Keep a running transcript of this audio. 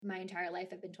my entire life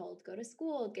I've been told, go to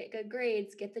school, get good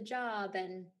grades, get the job.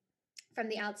 And from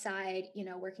the outside,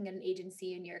 working at an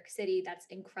agency in New York City, that's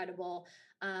incredible.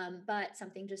 But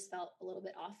something just felt a little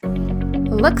bit off for me.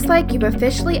 Looks like you've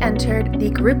officially entered the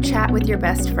group chat with your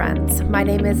best friends. My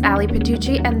name is Ali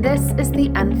Patucci, and this is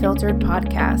the Unfiltered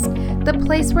Podcast, the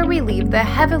place where we leave the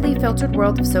heavily filtered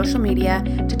world of social media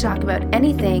to talk about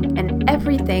anything and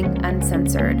everything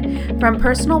uncensored. From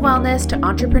personal wellness to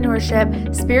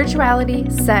entrepreneurship, spirituality,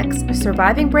 sex,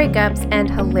 surviving breakups, and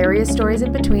hilarious stories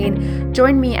in between,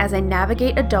 join me as I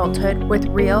navigate adulthood with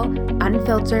real,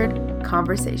 unfiltered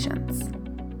conversations.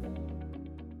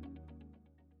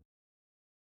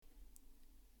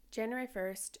 January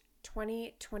 1st,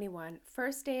 2021,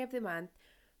 first day of the month,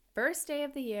 first day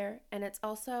of the year, and it's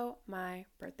also my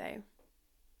birthday.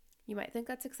 You might think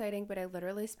that's exciting, but I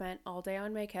literally spent all day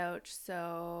on my couch,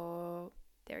 so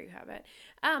there you have it.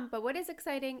 But what is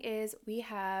exciting is we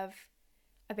have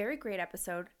a very great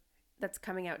episode that's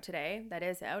coming out today. That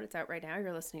is out. It's out right now.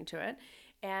 You're listening to it.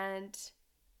 And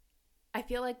I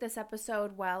feel like this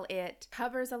episode, while it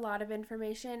covers a lot of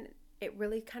information, it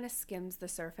really kind of skims the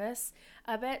surface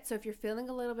of it. So if you're feeling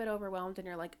a little bit overwhelmed and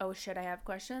you're like, oh shit, I have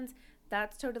questions,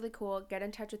 that's totally cool. Get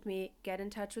in touch with me, get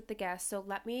in touch with the guests. So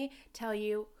let me tell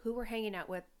you who we're hanging out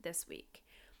with this week.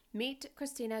 Meet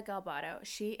Christina Galbato.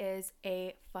 She is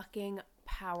a fucking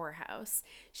powerhouse.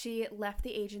 She left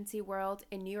the agency world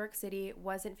in New York City,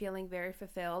 wasn't feeling very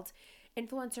fulfilled.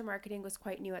 Influencer marketing was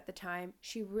quite new at the time.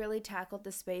 She really tackled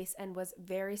the space and was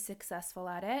very successful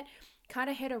at it. Kind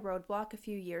of hit a roadblock a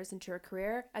few years into her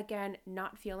career. Again,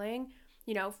 not feeling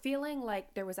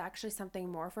like there was actually something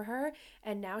more for her.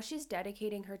 And now she's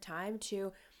dedicating her time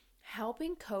to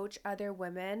helping coach other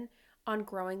women on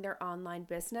growing their online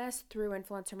business through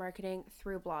influencer marketing,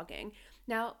 through blogging.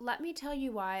 Now, let me tell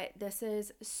you why this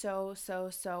is so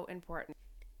important.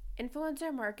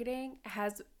 Influencer marketing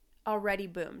has already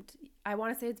boomed. I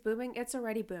want to say it's booming. It's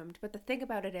already boomed. But the thing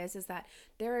about it is that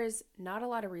there is not a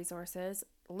lot of resources,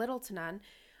 little to none,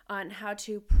 on how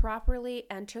to properly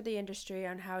enter the industry,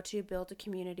 on how to build a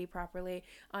community properly,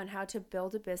 on how to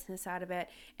build a business out of it,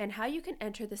 and how you can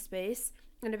enter the space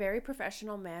in a very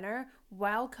professional manner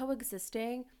while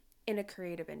coexisting in a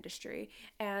creative industry.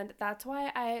 And that's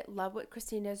why I love what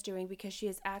Christina is doing, because she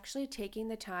is actually taking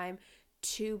the time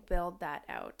to build that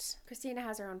out. Christina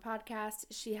has her own podcast.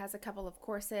 She has a couple of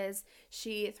courses.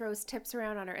 She throws tips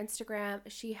around on her Instagram.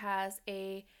 She has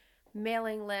a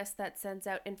mailing list that sends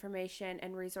out information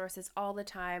and resources all the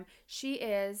time. She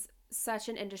is such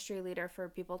an industry leader for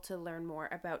people to learn more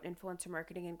about influencer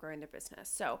marketing and growing their business.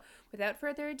 So without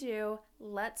further ado,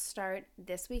 let's start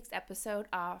this week's episode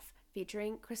off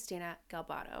featuring Christina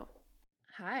Galbato.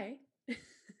 Hi.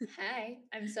 Hi,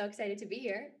 I'm so excited to be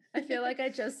here. I feel like I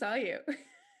just saw you.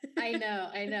 I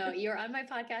know. You're on my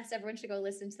podcast. Everyone should go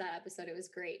listen to that episode. It was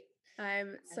great.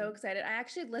 I'm so excited. I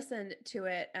actually listened to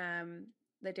it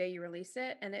the day you released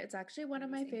it, and it's actually one of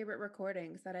my favorite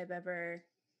recordings that I've ever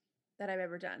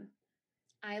done.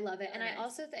 I love it. And I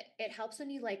also think it helps when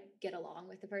you get along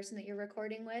with the person that you're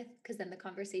recording with, because then the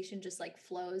conversation just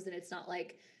flows and it's not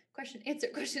like question, answer,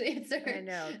 question, answer. I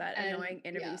know, that annoying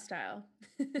interview style.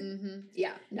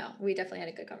 Yeah, no, we definitely had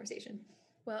a good conversation.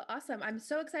 Well, awesome. I'm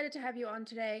so excited to have you on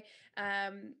today.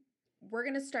 We're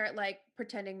going to start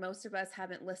pretending most of us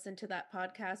haven't listened to that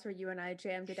podcast where you and I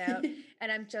jammed it out.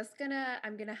 And I'm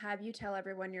going to have you tell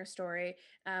everyone your story,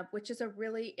 which is a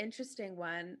really interesting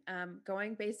one.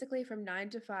 Going basically from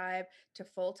 9 to 5 to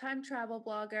full-time travel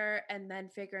blogger, and then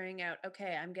figuring out,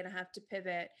 okay, I'm going to have to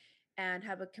pivot and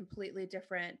have a completely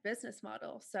different business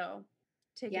model. So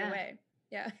take it away.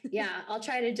 Yeah, I'll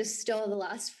try to distill the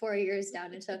last 4 years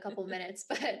down into a couple minutes.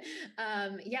 But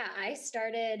I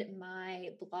started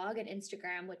my blog and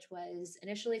Instagram, which was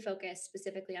initially focused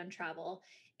specifically on travel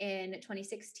in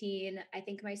 2016. I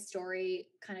think my story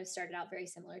kind of started out very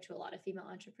similar to a lot of female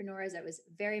entrepreneurs. I was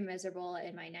very miserable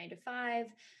in my 9 to 5.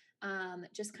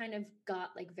 Just kind of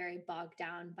got very bogged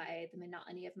down by the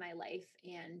monotony of my life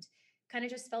and kind of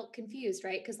just felt confused,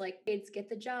 right? Because kids get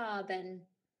the job, and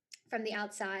from the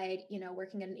outside,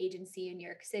 working at an agency in New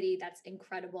York City, that's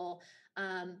incredible.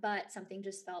 But something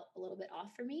just felt a little bit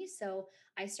off for me. So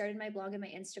I started my blog and my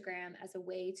Instagram as a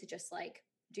way to just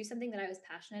do something that I was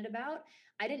passionate about.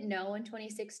 I didn't know in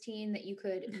 2016 that you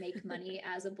could make money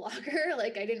as a blogger.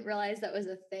 I didn't realize that was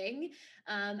a thing.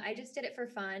 I just did it for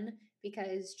fun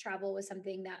because travel was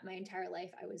something that my entire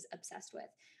life I was obsessed with.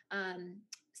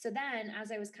 So then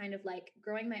as I was kind of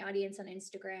growing my audience on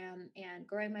Instagram and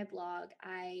growing my blog,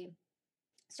 I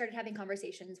started having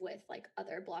conversations with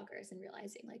other bloggers and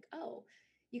realizing oh,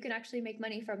 you can actually make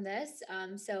money from this.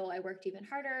 So I worked even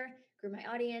harder, grew my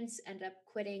audience, ended up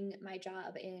quitting my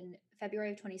job in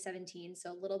February of 2017.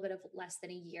 So a little bit of less than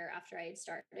a year after I had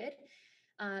started.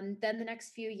 Then the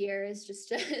next few years, just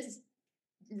to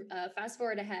fast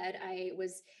forward ahead, I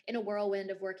was in a whirlwind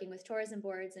of working with tourism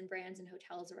boards and brands and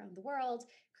hotels around the world,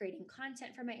 creating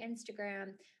content for my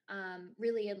Instagram,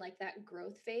 really in like that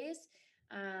growth phase.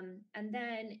 And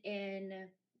then in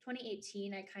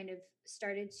 2018, I kind of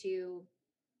started to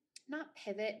not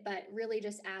pivot, but really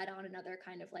just add on another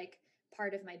kind of like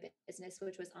part of my business,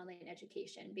 which was online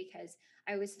education, because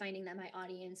I was finding that my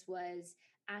audience was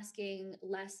asking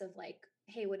less of like,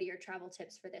 hey, what are your travel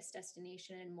tips for this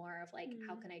destination? And more of like,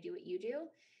 how Mm. can I do what you do?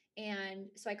 And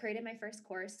so I created my first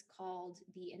course called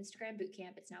the Instagram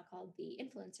Bootcamp. It's now called the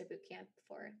Influencer Bootcamp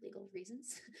for legal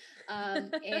reasons.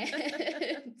 And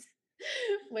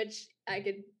which I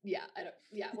could, yeah, I don't,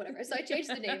 yeah, whatever. So I changed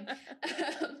the name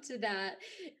to that.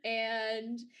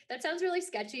 And that sounds really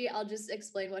sketchy. I'll just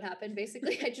explain what happened.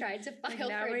 Basically, I tried to Like, file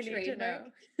for now a we need to know. trademark.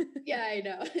 Yeah, I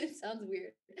know. It sounds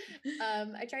weird.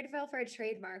 I tried to file for a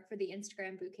trademark for the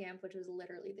Instagram Bootcamp, which was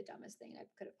literally the dumbest thing I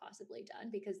could have possibly done,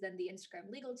 because then the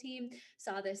Instagram legal team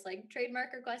saw this like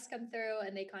trademark request come through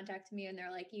and they contacted me and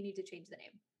they're like, you need to change the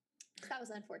name. So that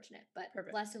was unfortunate, but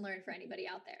Perfect. lesson learned for anybody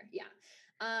out there. Yeah.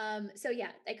 So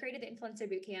yeah, I created the Influencer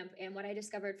Bootcamp, and what I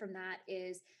discovered from that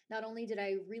is not only did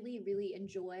I really, really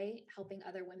enjoy helping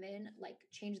other women like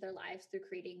change their lives through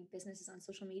creating businesses on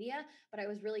social media, but I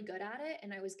was really good at it,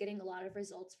 and I was getting a lot of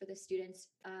results for the students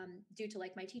due to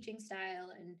like my teaching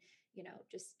style and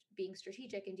just being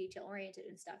strategic and detail oriented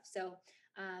and stuff. So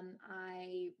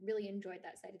I really enjoyed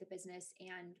that side of the business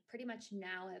and pretty much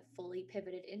now have fully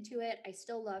pivoted into it. I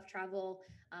still love travel.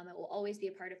 It will always be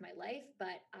a part of my life,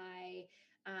 but I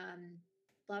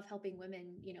love helping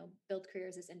women, build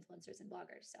careers as influencers and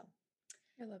bloggers. So,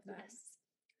 I love that. yes.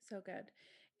 So good.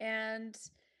 And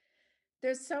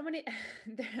there's so many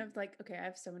I'm like, okay, I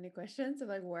have so many questions of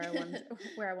like where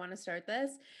I want to start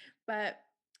this. But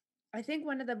I think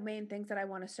one of the main things that I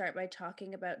want to start by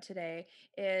talking about today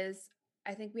is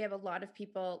I think we have a lot of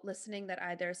people listening that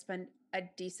either spend a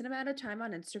decent amount of time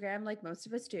on Instagram, like most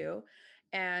of us do,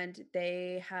 and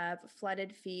they have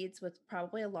flooded feeds with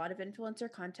probably a lot of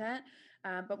influencer content.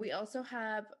 But we also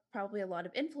have probably a lot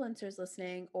of influencers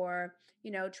listening, or,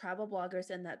 travel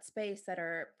bloggers in that space that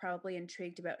are probably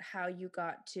intrigued about how you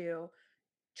got to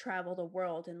travel the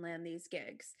world and land these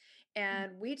gigs.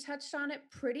 And we touched on it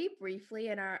pretty briefly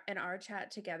in our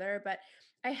chat together, but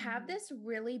I have Mhm. this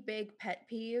really big pet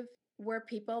peeve where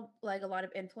people, like a lot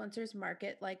of influencers,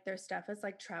 market like their stuff as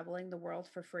like traveling the world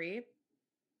for free.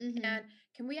 And Mhm.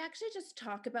 can we actually just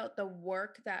talk about the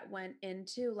work that went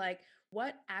into like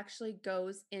what actually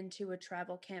goes into a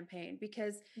travel campaign?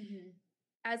 Because Mhm.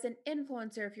 as an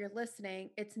influencer, if you're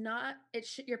listening, it's not,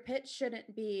 your pitch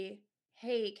shouldn't be,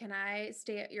 hey, can I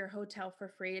stay at your hotel for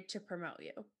free to promote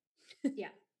you? Yeah.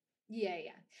 Yeah.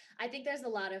 Yeah. I think there's a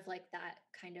lot of like that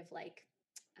kind of like,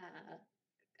 uh,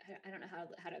 I don't know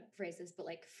how to phrase this, but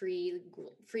like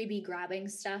freebie grabbing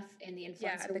stuff in the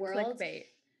Yeah, influencer the world. clickbait.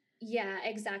 Yeah,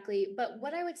 exactly. But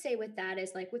what I would say with that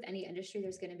is like with any industry,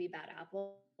 there's going to be bad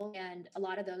apples. And a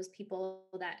lot of those people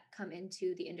that come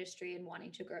into the industry and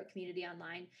wanting to grow a community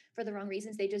online for the wrong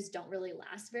reasons, they just don't really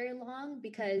last very long,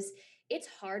 because it's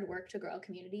hard work to grow a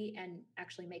community and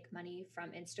actually make money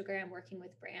from Instagram working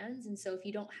with brands. And so if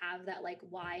you don't have that like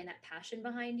why and that passion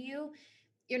behind you,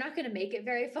 you're not going to make it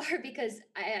very far, because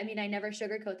I mean, I never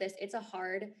sugarcoat this. It's a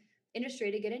hard industry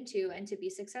to get into and to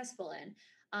be successful in.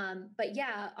 But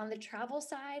yeah, on the travel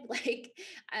side, like,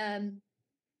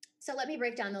 so let me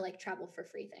break down the like travel for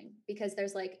free thing, because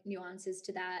there's like nuances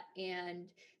to that. And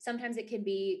sometimes it can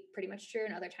be pretty much true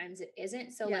and other times it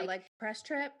isn't. So Yeah, like, like press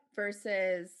trip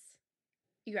versus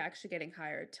you actually getting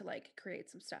hired to like create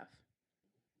some stuff.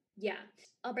 yeah,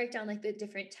 I'll break down like the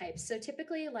different types. So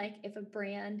typically, like if a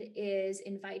brand is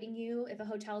inviting you, if a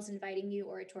hotel is inviting you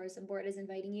or a tourism board is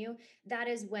inviting you, that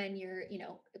is when you're,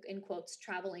 in quotes,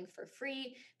 traveling for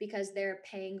free, because they're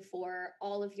paying for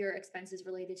all of your expenses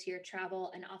related to your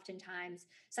travel, and oftentimes,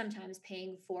 sometimes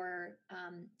paying for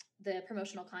the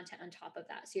promotional content on top of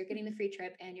that. So you're getting the free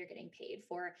trip and you're getting paid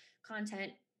for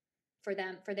content for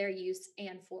them, for their use,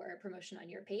 and for promotion on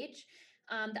your page.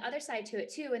 The other side to it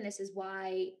too, and this is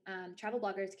why travel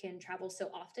bloggers can travel so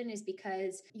often, is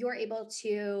because you're able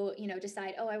to,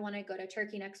 decide, oh, I want to go to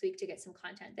Turkey next week to get some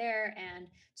content there and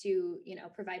to,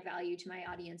 provide value to my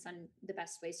audience on the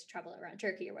best ways to travel around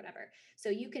Turkey or whatever. So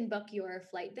you can book your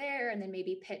flight there and then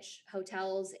maybe pitch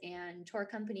hotels and tour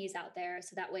companies out there.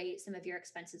 So that way some of your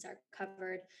expenses are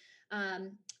covered.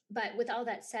 But with all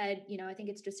that said, I think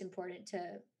it's just important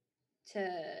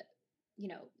to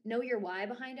know your why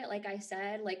behind it. Like I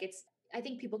said, like I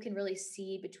think people can really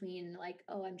see between like,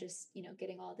 oh, I'm just,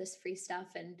 getting all this free stuff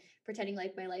and pretending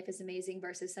like my life is amazing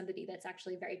versus somebody that's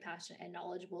actually very passionate and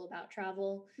knowledgeable about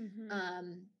travel. Mm-hmm.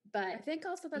 Um, I but think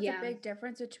also that's a yeah. big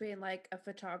difference between like a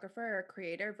photographer or a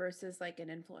creator versus like an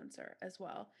influencer as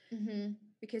well. Hmm.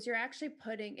 Because you're actually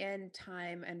putting in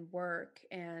time and work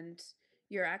and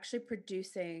you're actually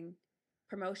producing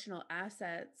promotional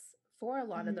assets for a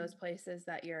lot of those Hmm. places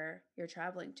that you're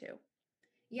traveling to.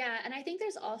 Yeah, and I think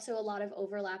there's also a lot of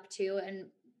overlap too. And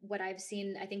what I've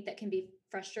seen, I think that can be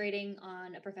frustrating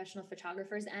on a professional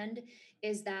photographer's end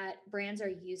is that brands are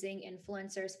using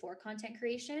influencers for content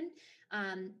creation.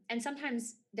 And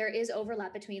sometimes there is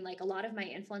overlap between like a lot of my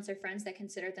influencer friends that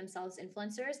consider themselves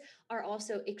influencers are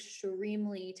also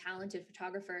extremely talented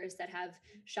photographers that have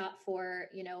shot for,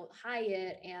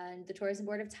 Hyatt and the Tourism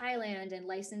Board of Thailand and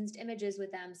licensed images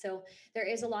with them. So there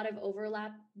is a lot of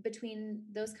overlap between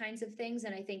those kinds of things.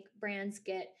 And I think brands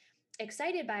get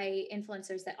excited by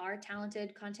influencers that are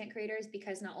talented content creators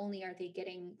because not only are they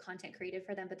getting content created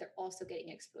for them, but they're also getting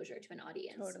exposure to an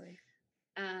audience. Totally.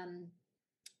 Um,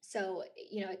 so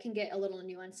it can get a little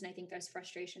nuanced, and I think there's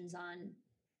frustrations on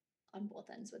both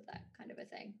ends with that kind of a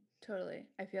thing. Totally.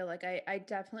 I feel like I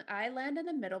definitely I land in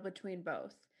the middle between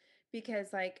both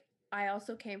because like I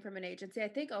also came from an agency. I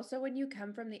think also when you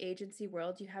come from the agency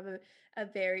world, you have a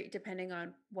very, depending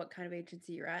on what kind of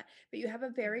agency you're at, but you have a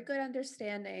very good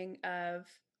understanding of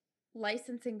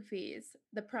licensing fees,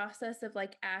 the process of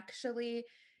like actually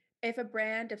if a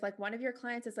brand, if like one of your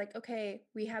clients is like, okay,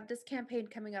 we have this campaign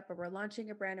coming up or we're launching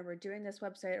a brand or we're doing this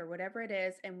website or whatever it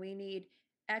is, and we need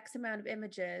X amount of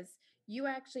images, you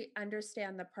actually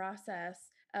understand the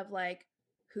process of like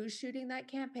who's shooting that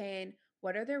campaign,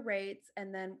 what are their rates,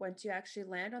 and then once you actually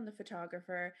land on the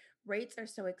photographer, rates are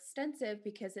so extensive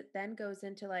because it then goes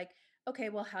into like, okay,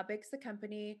 well, how big's the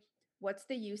company? What's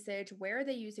the usage? Where are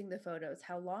they using the photos?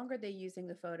 How long are they using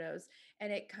the photos?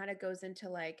 And it kind of goes into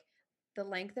like the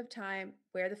length of time,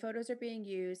 where the photos are being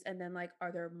used, and then like,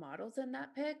 are there models in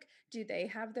that pic? Do they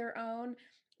have their own,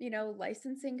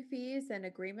 licensing fees and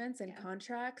agreements and Yeah.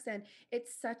 contracts? And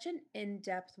it's such an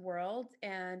in-depth world.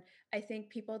 And I think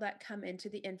people that come into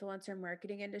the influencer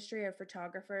marketing industry or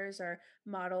photographers or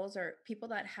models or people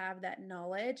that have that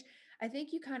knowledge, I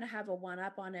think you kind of have a one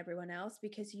up on everyone else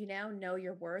because you now know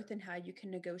your worth and how you can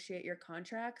negotiate your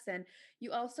contracts. And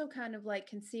you also kind of like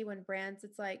can see when brands,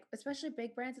 it's like, especially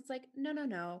big brands, it's like, no, no,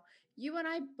 no. You and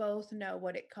I both know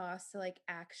what it costs to like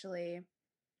actually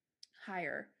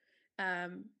hire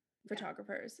um, Yeah.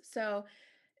 photographers. So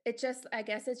it just, I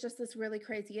guess it's just this really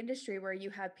crazy industry where you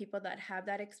have people that have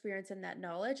that experience and that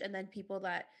knowledge, and then people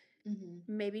that Hmm.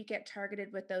 maybe get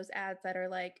targeted with those ads that are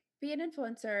like, be an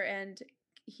influencer and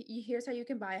here's how you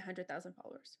can buy 100,000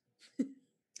 followers.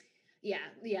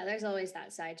 Yeah, there's always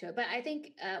that side to it. But I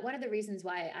think one of the reasons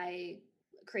why I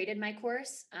created my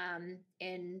course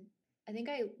in, I think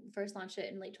I first launched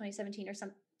it in like 2017 or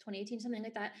 2018, something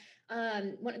like that.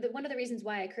 One of the reasons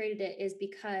why I created it is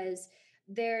because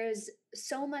there's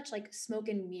so much like smoke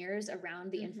and mirrors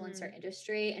around the Mm-hmm. influencer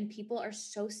industry, and people are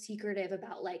so secretive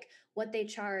about like what they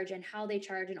charge and how they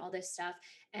charge and all this stuff.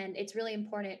 And it's really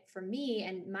important for me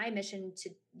and my mission to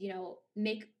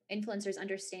make influencers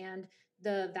understand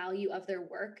the value of their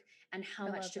work and how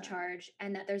I much love to that. charge,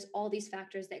 and that there's all these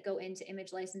factors that go into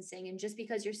image licensing. And just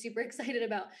because you're super excited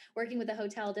about working with a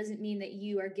hotel doesn't mean that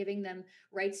you are giving them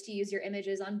rights to use your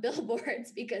images on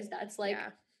billboards, because that's like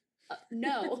Yeah.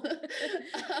 no.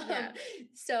 um, Yeah.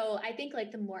 so I think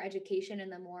like the more education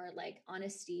and the more like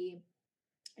honesty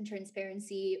and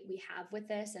transparency we have with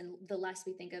this, and the less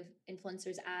we think of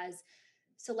influencers as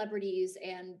celebrities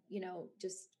and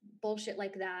just bullshit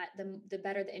like that, the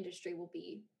better the industry will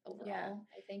be Yeah. overall,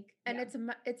 I think. And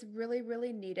Yeah. it's really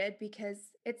really needed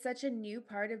because it's such a new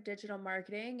part of digital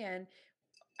marketing. And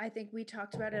I think we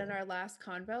talked about it in our last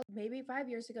convo. Maybe 5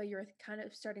 years ago you were kind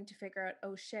of starting to figure out,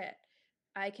 oh shit,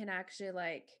 I can actually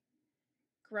like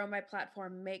grow my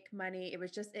platform, make money. It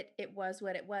was just it was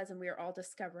what it was, and we were all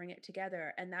discovering it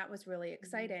together, and that was really Mhm.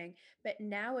 exciting. But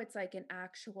now it's like an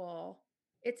actual,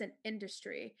 it's an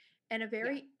industry, and a Yeah.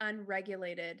 very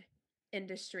unregulated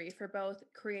industry for both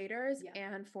creators Yeah.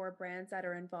 and for brands that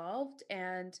are involved.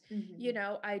 And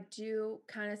Hmm. I do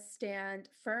kind of stand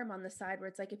firm on the side where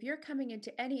it's like, if you're coming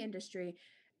into any industry,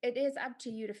 it is up to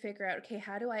you to figure out, okay,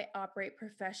 how do I operate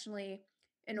professionally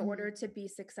in order Hmm. to be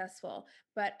successful?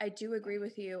 But I do Yeah. agree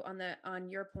with you on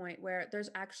your point where there's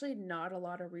actually not a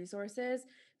lot of resources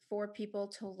for people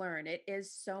to learn. It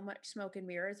is so much smoke and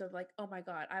mirrors of like, oh my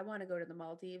God, I want to go to the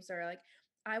Maldives, or like,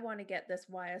 I want to get this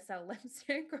YSL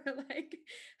lipstick, or like,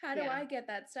 how do Yeah. I get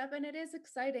that stuff? And it is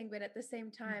exciting, but at the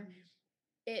ssame time, Hmm.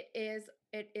 it is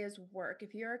it is work.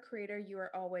 If you're a creator, you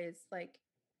are always like,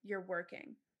 you're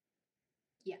working.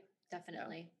 Yeah, So,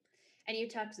 definitely. And you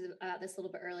talked about this a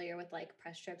little bit earlier with like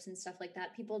press trips and stuff like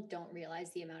that. People don't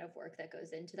realize the amount of work that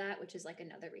goes into that, which is like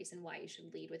another reason why you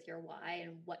should lead with your why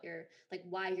and what you're like,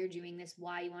 why you're doing this,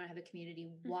 why you want to have a community,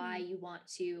 why mhm, you want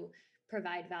to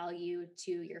provide value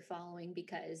to your following,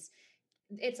 because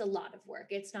it's a lot of work.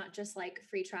 It's not just like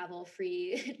free travel,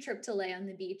 free trip to lay on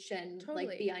the beach and like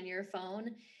be totally. on your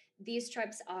phone. These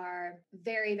trips are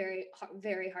very, very,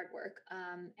 very hard work,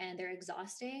 and they're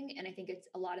exhausting. And I think it's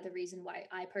a lot of the reason why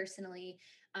I personally,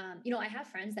 I have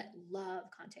friends that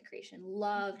love content creation,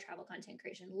 love travel content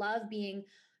creation, love being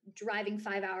driving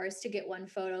 5 hours to get one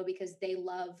photo because they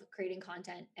love creating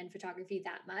content and photography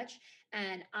that much.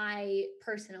 And I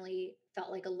personally felt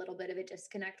like a little bit of a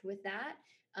disconnect with that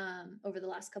over the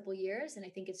last couple years. And I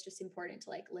think it's just important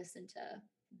to like listen to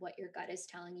what your gut is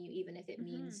telling you, even if it Mhm.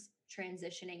 means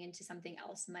transitioning into something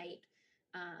else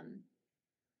um,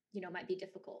 might be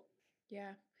difficult.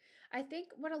 Yeah. I think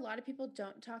what a lot of people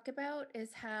don't talk about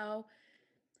is how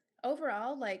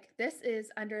overall, like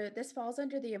this falls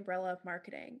under the umbrella of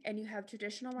marketing, and you have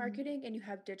traditional Mhm. marketing and you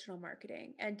have digital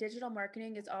marketing. And digital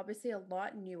marketing is obviously a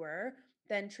lot newer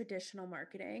than traditional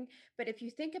marketing. But if you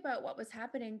think about what was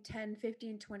happening 10,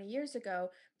 15, 20 years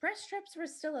ago, press trips were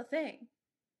still a thing.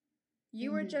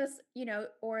 You were Mhm. just,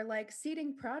 or like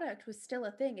seeding product was still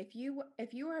a thing. If you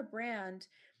were a brand,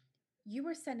 you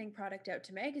were sending product out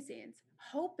to magazines,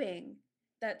 hoping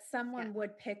that Yeah. someone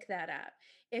would pick that up.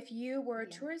 If you were a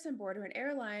Yeah. tourism board or an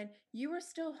airline, you were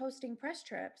still hosting press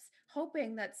trips,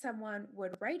 hoping that someone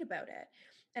would write about it.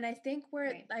 And I think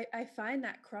where Right. I find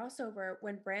that crossover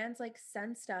when brands like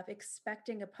send stuff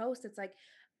expecting a post, it's like,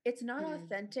 it's not Mm.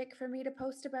 authentic for me to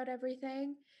post about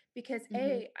everything because Mhm.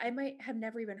 A, I might have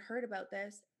never even heard about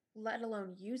this, let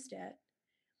alone used it.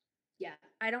 Yeah.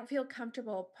 I don't feel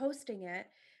comfortable posting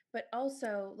it, but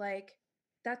also like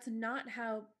that's not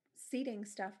how seating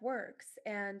stuff works.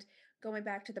 And going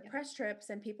back to the Yeah. press trips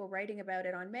and people writing about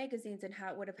it on magazines and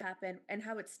how it would have happened and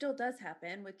how it still does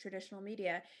happen with traditional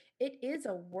media, it is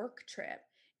a work trip.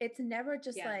 It's never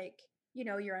just Yeah. like,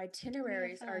 your It's gonna be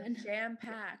itineraries are fun. jam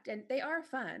packed and they are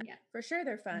fun. Yeah. For sure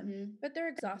they're fun, Mhm. but they're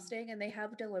Mhm. exhausting and they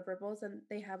have deliverables and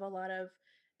they have a lot of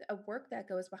work that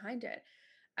goes behind it.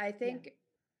 I Yeah. think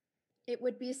it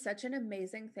would be such an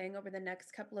amazing thing over the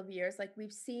next couple of years. Like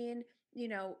we've seen,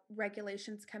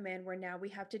 regulations come in where now we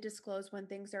have to disclose when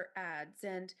things are ads.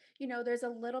 And, there's a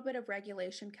little bit of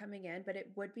regulation coming in, but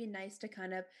it would be nice to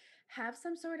kind of have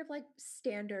some sort of like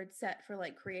standard set for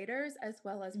like creators as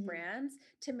well as Mhm. brands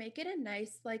to make it a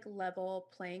nice, like level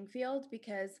playing field.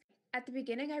 Because at the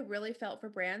beginning, I really felt for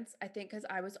brands. I think because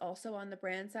I was also on the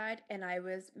brand side and I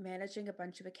was managing a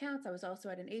bunch of accounts. I was also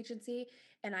at an agency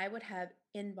and I would have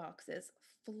inboxes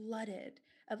flooded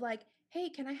of like, hey,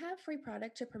 can I have free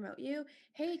product to promote you?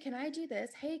 Hey, can I do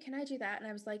this? Hey, can I do that? And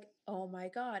I was like, oh my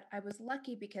God, I was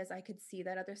lucky because I could see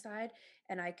that other side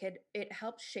and it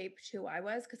helped shape who I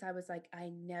was because I was like, I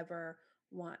never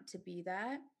want to be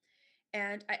that.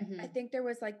 And I Mhm. think there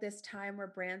was like this time where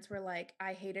brands were like,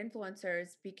 I hate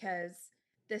influencers because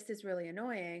this is really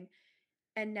annoying.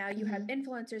 And now you have Mhm.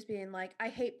 influencers being like, I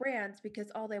hate brands because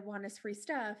all they want is free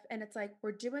stuff. And it's like,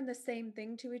 we're doing the same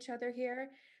thing to each other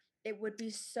here. It would be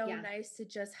so Yeah. nice to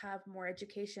just have more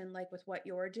education, like with what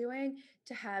you're doing,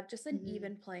 to have just an Mhm.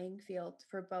 even playing field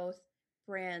for both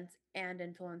brands and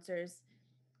influencers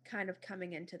kind of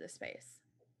coming into the space.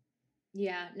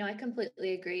 Yeah, no, I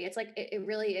completely agree. It's like it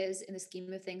really is in the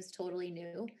scheme of things totally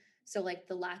new. So like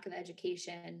the lack of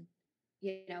education,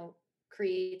 you know,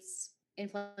 creates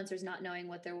influencers not knowing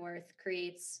what they're worth,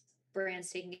 creates brands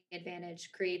taking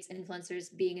advantage, creates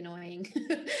influencers being annoying.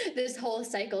 This whole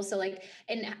cycle. So like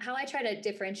and how I try to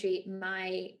differentiate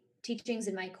my teachings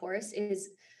in my course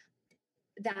is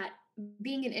that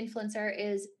being an influencer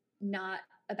is not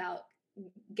about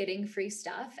getting free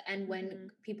stuff. And when Hmm.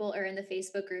 people are in the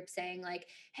Facebook group saying like,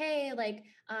 hey, like,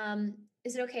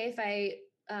 is it okay if I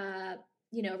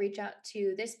reach out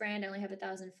to this brand? I only have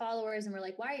 1,000 followers. And we're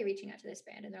like, why are you reaching out to this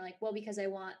brand? And they're like, well, because I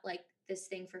want like this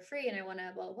thing for free and I want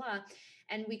to blah blah blah.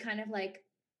 And we kind of like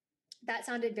that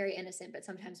sounded very innocent, but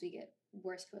sometimes we get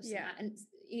worse posts than Yeah. that. And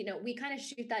we kind of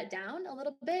shoot that down a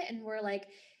little bit and we're like,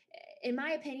 in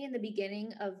my opinion, the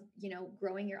beginning of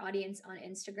growing your audience on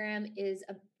Instagram is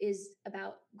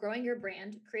about growing your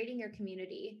brand, creating your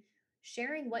community,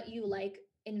 sharing what you like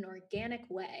in an organic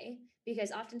way,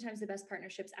 because oftentimes the best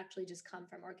partnerships actually just come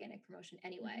from organic promotion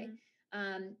anyway.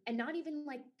 Mm-hmm. And not even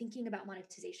like thinking about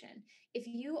monetization. If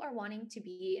you are wanting to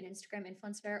be an Instagram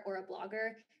influencer or a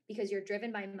blogger because you're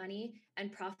driven by money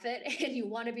and profit and you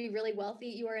want to be really wealthy,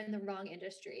 you are in the wrong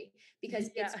industry, because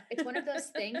Yeah. it's one of those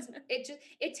things.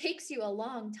 It takes you a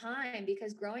long time,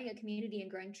 because growing a community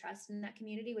and growing trust in that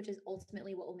community, which is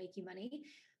ultimately what will make you money,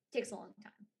 takes a long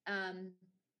time.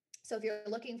 So if you're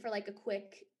looking for like a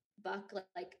quick buck,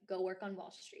 like go work on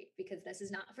Wall Street, because this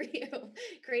is not for you.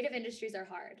 Creative industries are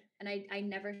hard, and I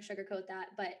never sugarcoat that.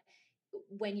 But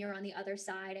when you're on the other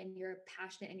side and you're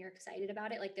passionate and you're excited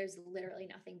about it, like there's literally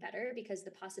nothing better, because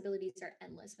the possibilities are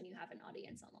endless when you have an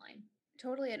audience online.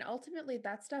 Totally. And ultimately,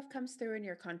 that stuff comes through in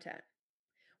your content.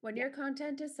 When Yeah. your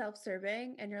content is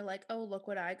self-serving and you're like, oh, look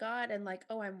what I got, and like,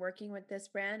 oh, I'm working with this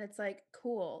brand, it's like,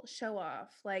 cool, show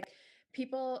off. Like,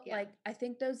 people, Yeah. like, I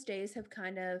think those days have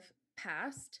kind of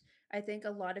passed. I think a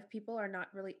lot of people are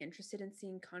not really interested in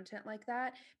seeing content like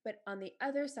that. But on the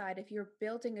other side, if you're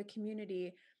building a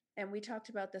community, and we talked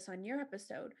about this on your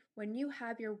episode, when you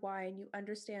have your why and you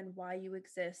understand why you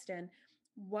exist and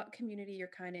what community you're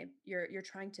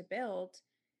trying to build,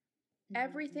 Mm-hmm.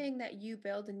 everything that you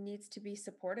build needs to be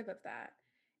supportive of that.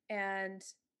 And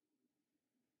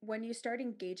when you start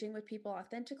engaging with people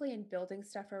authentically and building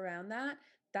stuff around that,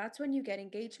 that's when you get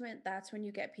engagement. That's when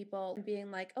you get people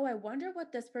being like, oh, I wonder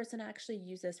what this person actually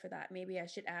uses for that. Maybe I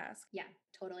should ask. Yeah,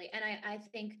 totally. And I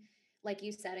think, like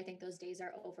you said, I think those days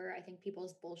are over. I think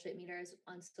people's bullshit meters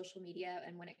on social media,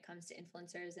 and when it comes to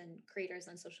influencers and creators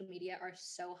on social media, are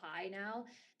so high now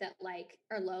that, like,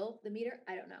 or low, the meter,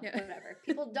 I don't know, Yeah. whatever.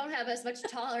 People don't have as much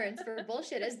tolerance for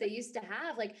bullshit as they used to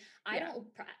have. Like, Yeah.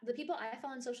 the people I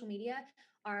follow on social media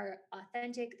are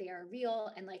authentic, they are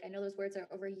real. And like, I know those words are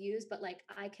overused, but like,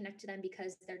 I connect to them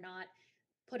because they're not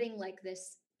putting like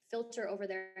this filter over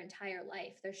their entire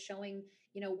life. They're showing,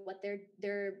 what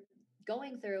they're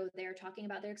going through. They're talking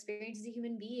about their experience as a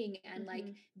human being, and like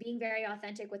Mm-hmm. being very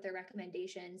authentic with their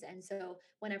recommendations. And so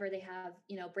whenever they have,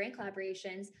 brand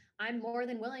collaborations, I'm more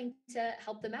than willing to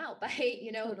help them out by,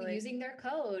 Totally. using their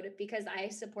code, because I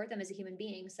support them as a human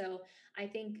being. So I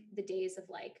think the days of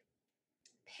like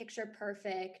picture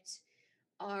perfect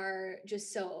are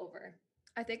just so over.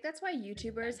 I think that's why Yeah.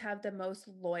 YouTubers have the most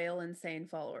loyal, insane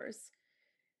followers.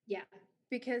 Yeah,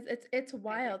 Because it's I agree.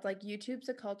 wild. Like, YouTube's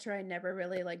a culture I never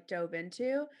really like dove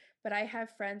into, but I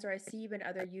have friends, or I see even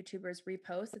other YouTubers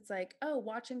repost. It's like, oh,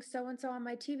 watching so and so on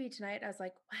my TV tonight. I was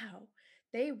like, wow,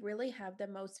 they really have the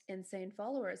most insane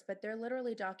followers, but they're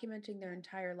literally documenting their Yeah.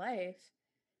 entire life,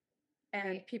 Right.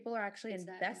 and people are actually It's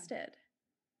that, yeah. invested.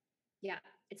 Yeah,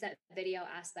 it's that video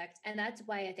aspect. And that's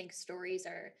why I think stories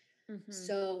are Hmm.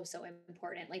 so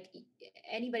important. Like,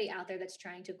 anybody out there that's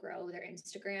trying to grow their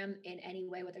Instagram in any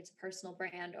way, whether it's a personal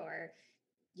brand or,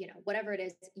 whatever it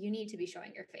is, you need to be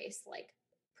showing your face like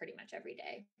pretty much every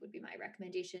day, would be my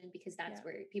recommendation, because that's Yeah.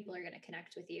 where people are going to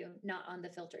connect with you, not on the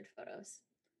filtered photos.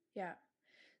 Yeah.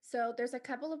 So there's a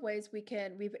couple of ways we've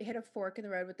hit a fork in the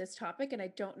road with this topic, and I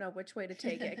don't know which way to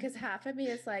take it, because half of me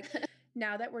is like,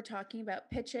 now that we're talking about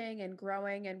pitching and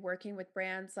growing and working with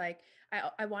brands, like,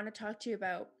 I want to talk to you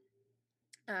about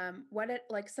what it,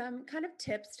 like, some kind of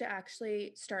tips to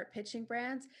actually start pitching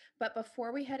brands. But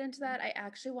before we head into that, I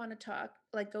actually want to talk,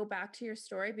 like, go back to your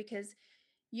story, because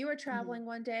you were Mhm. traveling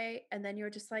one day and then you were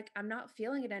just like, I'm not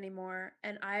feeling it anymore,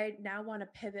 and I now want to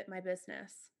pivot my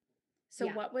business. So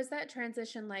Yeah. what was that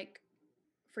transition like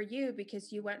for you?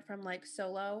 Because you went from like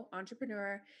solo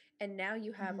entrepreneur, and now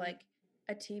you have Mhm. like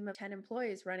a team of 10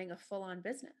 employees running a full-on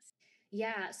business.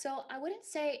 Yeah. So I wouldn't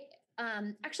say,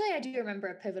 actually, I do remember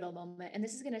a pivotal moment, and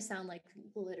this is going to sound like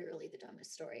literally the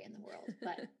dumbest story in the world,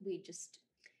 but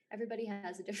everybody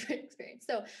has a different experience.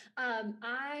 So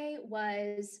I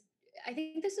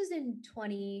think this was in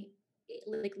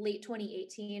like late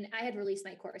 2018. I had released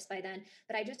my course by then,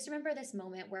 but I just remember this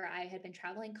moment where I had been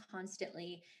traveling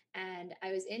constantly, and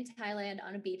I was in Thailand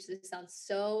on a beach. This sounds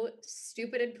so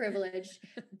stupid and privileged,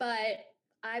 but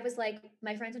I was like,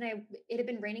 my friends and I, it had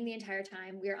been raining the entire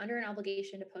time. We were under an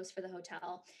obligation to post for the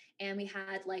hotel. And we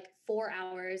had like 4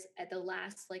 hours at the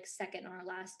last like second on our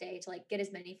last day to like get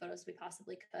as many photos as we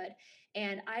possibly could.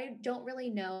 And I don't really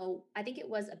know. I think it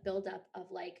was a buildup of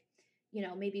like,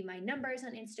 maybe my numbers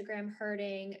on Instagram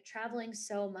hurting, traveling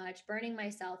so much, burning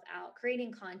myself out,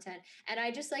 creating content. And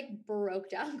I just like broke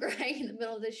down crying in the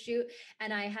middle of the shoot.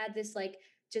 And I had this like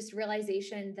just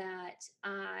realization that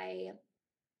I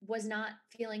was not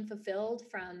feeling fulfilled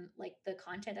from like the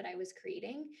content that I was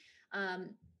creating.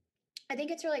 Um, I think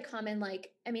it's really common,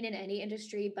 like, I mean, in any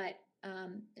industry, but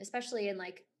especially in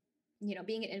like,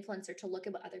 being an influencer, to look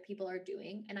at what other people are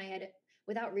doing. And I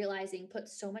without realizing, put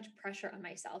so much pressure on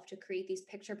myself to create these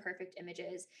picture perfect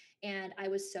images. And I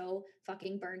was so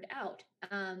fucking burned out.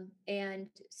 And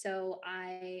so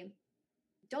I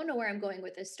don't know where I'm going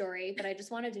with this story, but I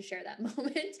just wanted to share that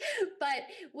moment. But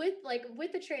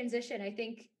with the transition, I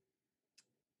think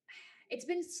it's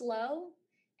been slow.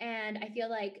 And I feel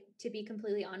like, to be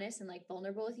completely honest and like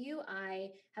vulnerable with you, I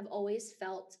have always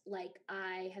felt like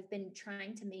I have been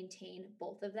trying to maintain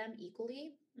both of them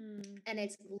equally. Mm. And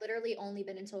it's literally only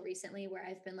been until recently where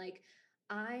I've been like,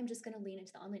 I'm just going to lean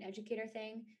into the online educator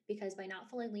thing, because by not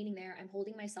fully leaning there, I'm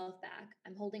holding myself back.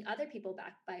 I'm holding other people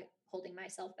back by holding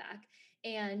myself back.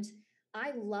 And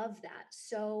I love that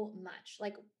so much.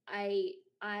 Like I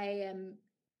am,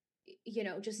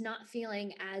 just not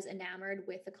feeling as enamored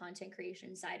with the content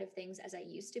creation side of things as I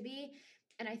used to be.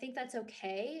 And I think that's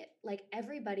okay. Like,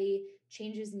 everybody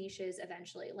changes niches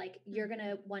eventually. Like, you're going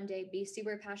to one day be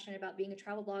super passionate about being a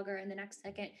travel blogger, and the next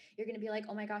second you're going to be like,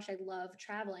 "Oh my gosh, I love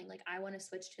traveling. Like, I want to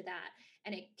switch to that."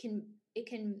 And it can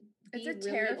It's be a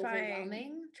really terrifying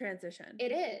overwhelming. transition.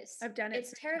 It is. I've done it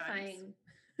It's 3 times. terrifying.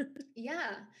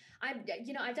 Yeah. I've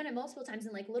done it multiple times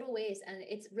in like little ways, and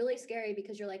it's really scary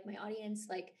because you're like, my audience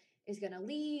like is going to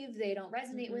leave. They don't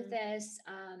resonate with Mhm. this.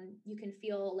 You can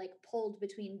feel like pulled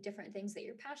between different things that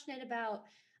you're passionate about.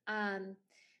 Um,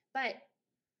 but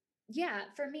yeah,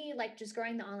 for me, like, just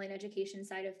growing the online education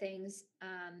side of things,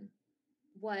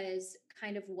 was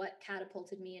kind of what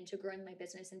catapulted me into growing my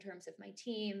business in terms of my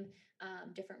team,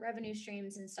 different revenue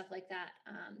streams and stuff like that.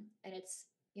 And it's,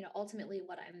 ultimately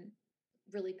what I'm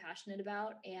really passionate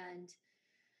about and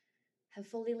have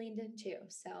fully leaned into.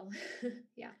 So,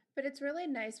 yeah. But it's really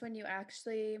nice when you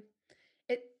actually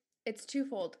it it's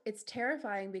twofold. It's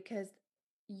terrifying because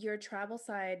your travel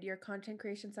side, your content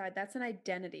creation side, that's an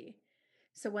identity.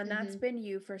 So when that's Hmm. been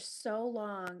you for so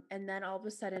long and then all of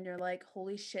a sudden you're like,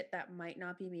 "Holy shit, that might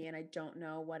not be me and I don't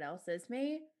know what else is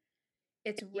me."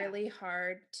 It's Yeah. really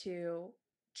hard to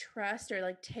trust or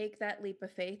like take that leap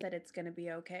of faith that it's going to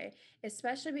be okay.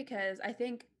 Especially because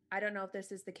I don't know if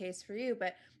this is the case for you,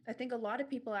 but I think a lot of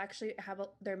people actually have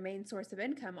their main source of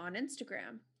income on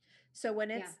Instagram. So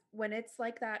Yeah. when it's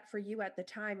like that for you at the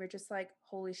time, you're just like,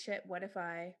 "Holy shit, what if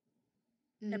I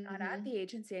am not at Hmm. the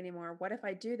agency anymore? What if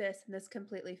I do this and this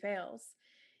completely fails?"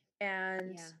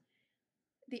 And Yeah.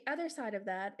 the other side of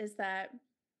that is that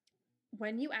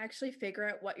when you actually figure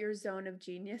out what your zone of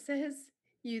genius is,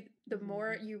 the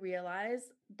more Hmm. you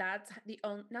realize that's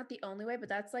not the only way, but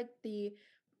that's like the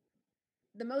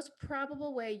most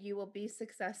probable way you will be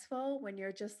successful when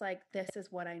you're just like, this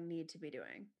is what I need to be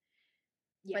doing.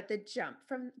 Yeah. But the jump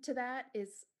from to that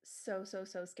is so, so,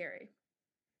 so scary.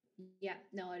 Yeah,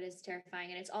 no, it is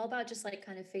terrifying. And it's all about just like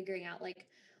kind of figuring out like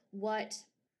what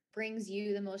brings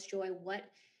you the most joy, what,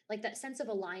 like, that sense of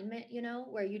alignment,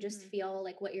 where you just Mhm. feel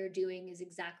like what you're doing is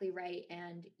exactly right,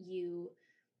 and you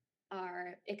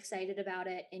are excited about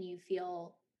it, and you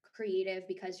feel creative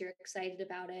because you're excited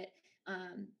about it.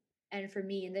 Um, and for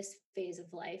me, in this phase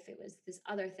of life, it was this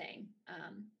other thing.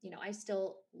 I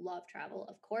still love travel,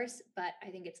 of course, but I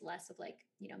think it's less of like,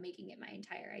 making it my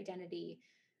entire identity,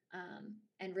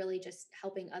 and really just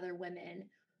helping other women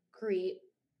create,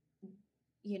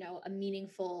 a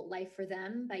meaningful life for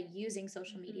them by using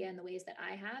social Mhm. media in the ways that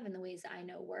I have and the ways that I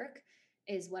know work,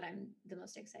 is what I'm the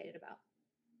most excited about.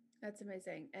 That's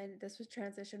amazing. And this was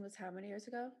transition was how many years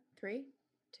ago? 3?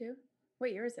 2?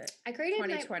 What year is it? I created my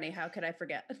 2020. How could I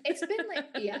forget? It's been like,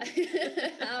 yeah.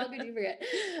 How could you forget?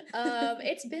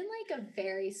 It's been like a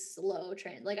very slow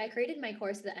trend. Like, I created my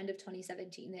course at the end of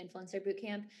 2017, the Influencer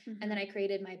Bootcamp, and then Mhm. I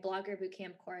created my Blogger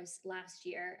Bootcamp course last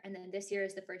year, and then this year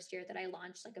is the first year that I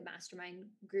launched like a mastermind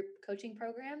group coaching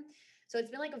program. So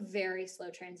it's been like a very slow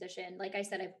transition. Like I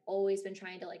said, I've always been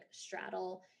trying to like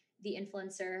straddle the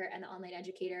influencer and the online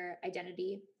educator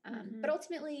identity. But Mhm.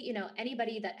 ultimately,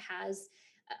 anybody that has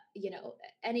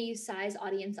any size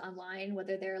audience online,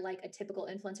 whether they're like a typical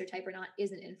influencer type or not,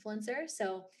 is an influencer.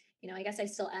 So, I guess I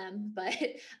still am, but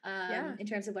Yeah. in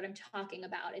terms of what I'm talking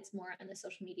about, it's more on the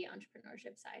social media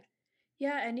entrepreneurship side.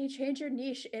 Yeah, and you change your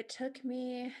niche. It took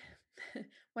me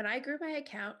when I grew my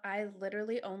account, I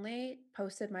literally only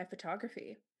posted my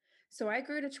photography. So I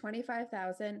grew to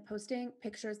 25,000 posting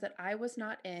pictures that I was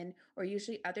not in, or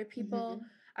usually Hmm.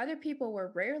 other people were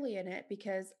rarely in it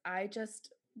because I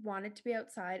just wanted to be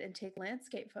outside and take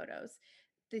landscape photos.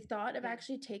 The thought of Yeah.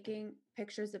 actually taking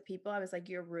pictures of people, I was like,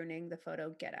 you're ruining the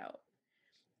photo, get out.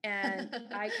 And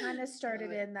I kind of Love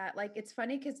started it. in that, like, it's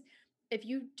funny because if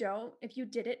you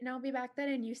didn't know me back then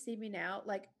and you see me now,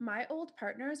 like my old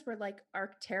partners were like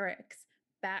Arcteryx,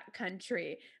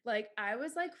 backcountry. Like I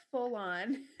was like full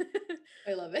on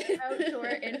I love it. outdoor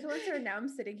influencer. Now I'm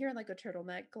sitting here in like a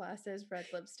turtleneck, glasses, red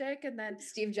lipstick, and then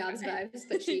Steve Jobs vibes,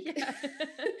 but chic. yeah.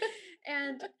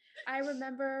 And I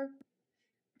remember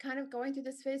kind of going through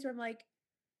this phase where I'm like,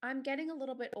 I'm getting a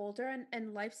little bit older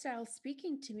and lifestyle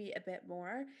speaking to me a bit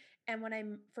more. And when I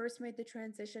first made the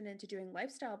transition into doing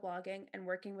lifestyle blogging and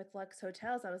working with Lux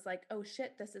Hotels, I was like, oh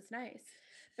shit, this is nice.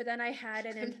 But then I had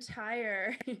an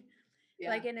entire,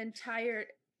 like an entire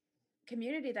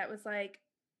community that was like,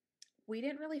 we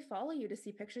didn't really follow you to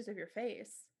see pictures of your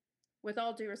face, with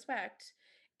all due respect.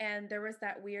 And there was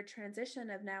that weird transition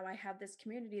of now I have this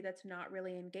community that's not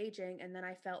really engaging. And then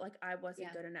I felt like I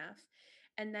wasn't good enough.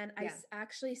 And then I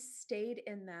actually stayed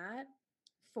in that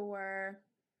for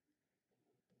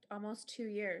almost 2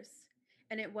 years.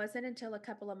 And it wasn't until a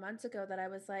couple of months ago that I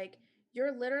was like,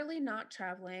 you're literally not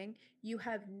traveling. You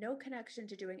have no connection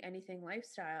to doing anything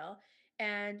lifestyle.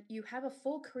 And you have a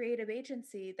full creative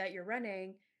agency that you're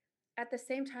running. At the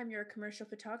same time, you're a commercial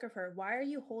photographer. Why are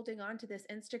you holding on to this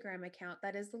Instagram account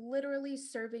that is literally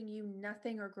serving you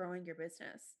nothing or growing your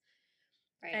business?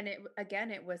 Right. And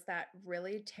it was that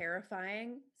really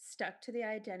terrifying, stuck to the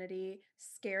identity,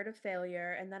 scared of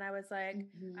failure. And then I was like,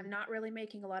 I'm not really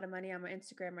making a lot of money on my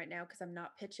Instagram right now because I'm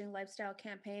not pitching lifestyle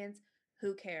campaigns.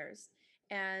 Who cares?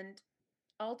 And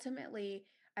ultimately,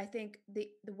 I think the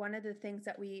one of the things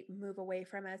that we move away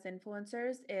from as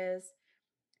influencers is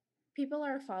people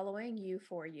are following you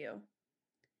for you.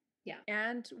 Yeah.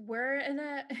 And we're in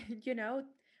a,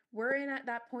 we're in at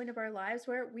that point of our lives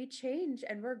where we change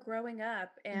and we're growing up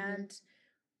and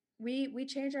we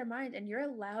change our mind, and you're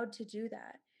allowed to do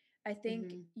that. I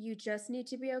think you just need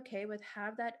to be okay with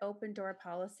have that open door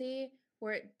policy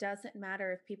where it doesn't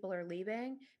matter if people are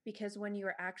leaving, because when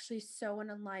you're actually so in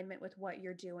alignment with what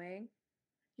you're doing,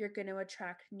 you're going to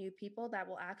attract new people that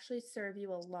will actually serve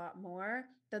you a lot more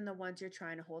than the ones you're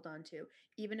trying to hold on to,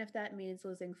 even if that means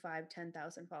losing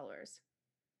 5,000-10,000 followers.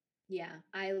 Yeah,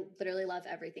 I literally love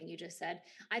everything you just said.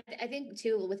 I think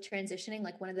too, with transitioning,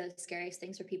 like one of the scariest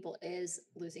things for people is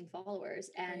losing followers.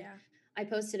 And I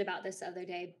posted about this the other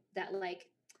day that like,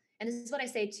 and this is what I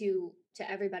say to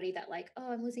everybody that like,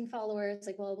 oh, I'm losing followers,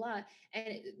 like blah, blah, blah.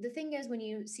 And the thing is, when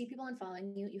you see people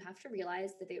unfollowing you, you have to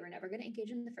realize that they were never going to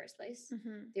engage in the first place.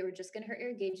 They were just going to hurt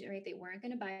your engagement rate. They weren't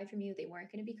going to buy from you. They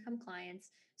weren't going to become clients.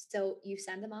 So you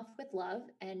send them off with love.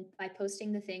 And by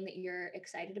posting the thing that you're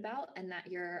excited about and that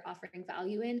you're offering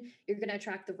value in, you're going to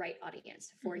attract the right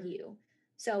audience for you.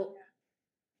 So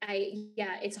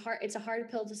it's hard. It's a hard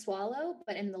pill to swallow,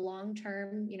 but in the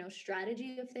long-term,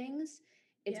 strategy of things,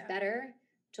 it's better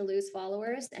to lose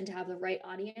followers and to have the right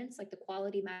audience. Like the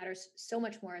quality matters so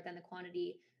much more than the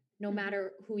quantity, no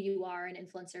matter who you are, an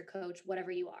influencer, coach,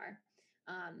 whatever you are.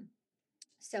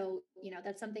 So,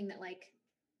 that's something that like,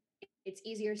 it's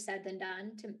easier said than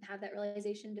done to have that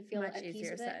realization, to feel much at peace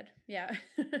easier with it. Said. Yeah.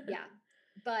 Yeah.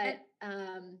 But,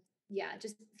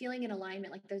 just feeling in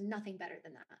alignment, like there's nothing better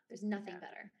than that. There's nothing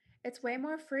better. It's way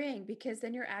more freeing because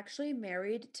then you're actually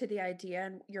married to the idea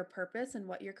and your purpose and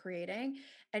what you're creating,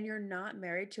 and you're not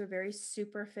married to a very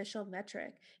superficial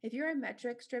metric. If you're a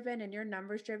metrics driven and you're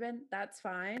numbers driven, that's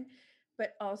fine.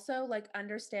 But also like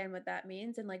understand what that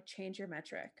means and like change your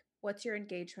metric. What's your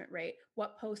engagement rate?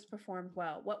 What post performed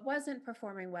well? What wasn't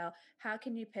performing well? How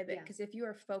can you pivot? Because if you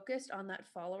are focused on that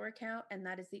follower count and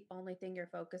that is the only thing you're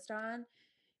focused on,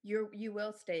 you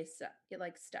will stay stuck.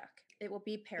 It will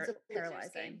be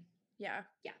paralyzing. Yeah.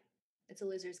 It's a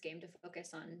loser's game to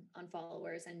focus on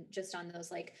followers and just on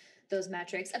those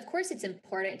metrics. Of course, it's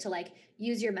important to like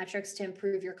use your metrics to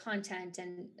improve your content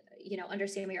and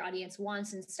understand what your audience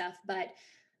wants and stuff. But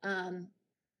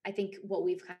I think what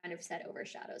we've kind of said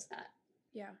overshadows that.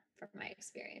 Yeah, from my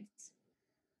experience.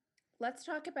 Let's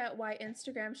talk about why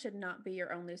Instagram should not be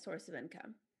your only source of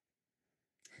income.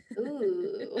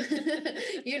 Ooh,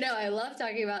 I love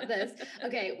talking about this.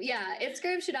 Okay. Yeah.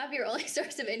 Instagram should not be your only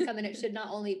source of income, and it should not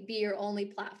only be your only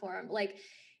platform. Like,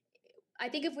 I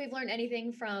think if we've learned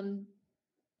anything from,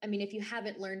 if you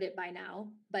haven't learned it by now,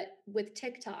 but with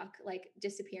TikTok, like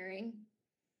disappearing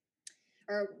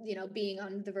or, being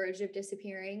on the verge of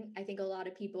disappearing, I think a lot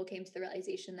of people came to the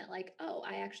realization that like, oh,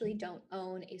 I actually don't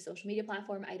own a social media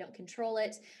platform. I don't control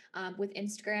it. With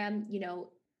Instagram,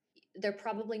 they're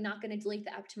probably not going to delete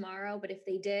the app tomorrow, but if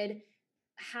they did,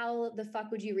 how the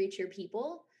fuck would you reach your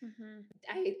people?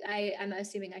 Mm-hmm. I'm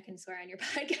assuming I can swear on your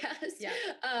podcast. Yeah.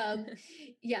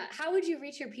 Yeah. How would you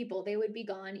reach your people? They would be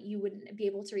gone. You wouldn't be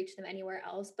able to reach them anywhere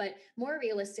else. But more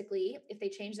realistically, if they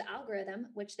change the algorithm,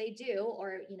 which they do,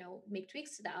 or, make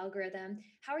tweaks to the algorithm,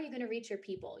 how are you going to reach your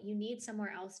people? You need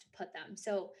somewhere else to put them.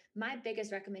 So my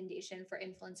biggest recommendation for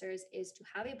influencers is to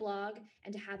have a blog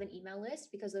and to have an email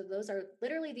list, because those are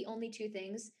literally the only two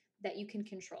things that you can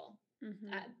control.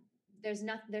 Mm-hmm. There's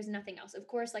nothing else. Of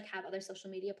course, like, have other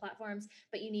social media platforms,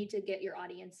 but you need to get your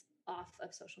audience off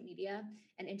of social media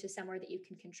and into somewhere that you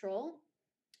can control.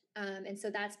 And so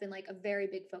that's been like a very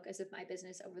big focus of my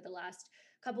business over the last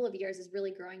couple of years, is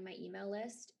really growing my email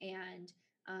list and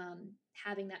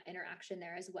having that interaction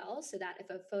there as well, so that if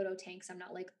a photo tanks, I'm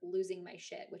not like losing my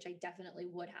shit, which I definitely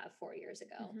would have 4 years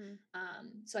ago.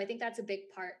 So I think that's a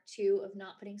big part too of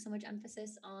not putting so much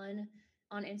emphasis on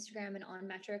Instagram and on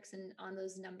metrics and on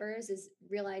those numbers, is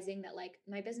realizing that like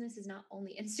my business is not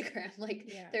only Instagram.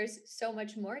 Like, there's so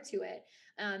much more to it.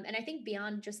 And I think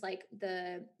beyond just like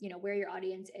the, where your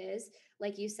audience is,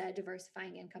 like you said,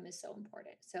 diversifying income is so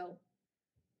important. So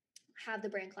have the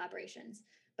brand collaborations,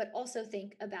 but also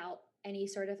think about any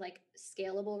sort of like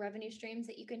scalable revenue streams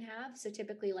that you can have. So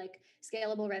typically, like,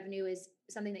 scalable revenue is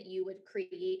something that you would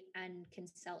create and can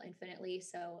sell infinitely.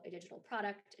 So a digital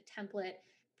product, a template,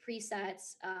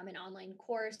 presets, an online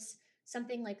course,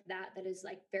 something like that, that is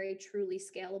like very truly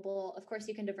scalable. Of course,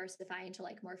 you can diversify into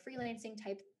like more freelancing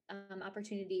type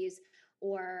opportunities,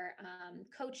 or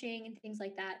coaching and things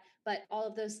like that. But all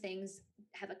of those things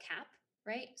have a cap,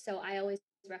 right? So I always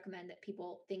recommend that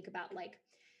people think about like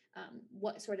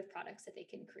what sort of products that they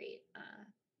can create.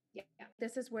 Yeah.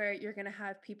 This is where you're going to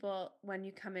have people, when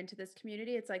you come into this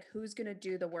community, it's like who's going to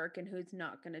do the work and who's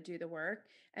not going to do the work,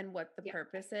 and what the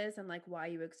purpose is, and like why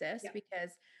you exist.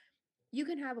 Because you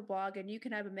can have a blog and you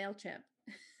can have a MailChimp,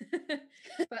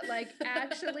 but like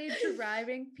actually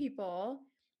driving people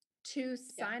to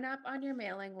sign up on your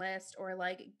mailing list, or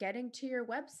like getting to your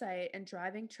website and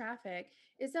driving traffic,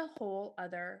 is a whole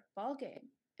other ballgame.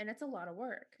 And it's a lot of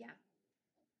work.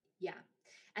 Yeah.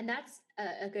 And that's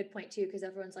a good point too, because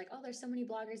everyone's like, oh, there's so many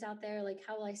bloggers out there. Like,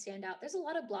 how will I stand out? There's a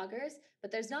lot of bloggers, but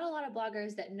there's not a lot of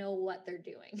bloggers that know what they're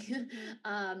doing.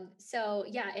 So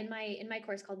yeah, in my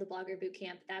course called the Blogger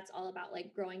Bootcamp, that's all about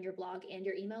like growing your blog and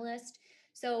your email list.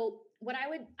 So what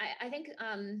I think,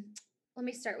 let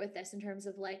me start with this in terms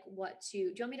of like do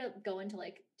you want me to go into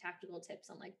like tactical tips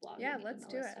on like blogging? Yeah, let's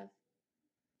do it. Stuff?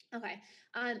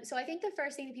 Okay. So I think the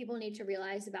first thing that people need to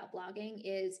realize about blogging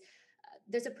is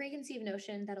there's a preconceived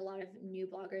notion that a lot of new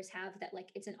bloggers have, that like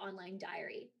it's an online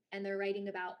diary and they're writing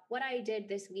about what I did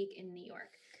this week in New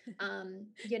York. Do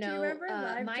you remember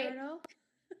LiveJournal?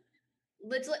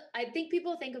 I think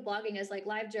people think of blogging as like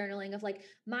live journaling of like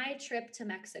my trip to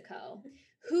Mexico.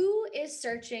 Who is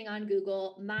searching on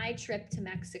Google my trip to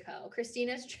Mexico,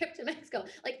 Christina's trip to Mexico?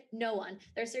 Like, no one.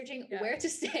 They're searching where to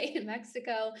stay in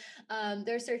Mexico.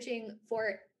 They're searching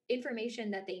for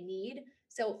information that they need.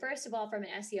 So first of all, from an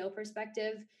SEO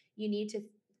perspective, you need to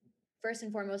first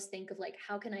and foremost think of like,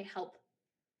 how can I help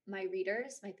my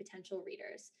readers, my potential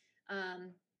readers?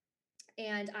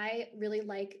 And I really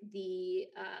like the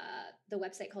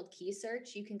website called Key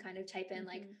Search. You can kind of type in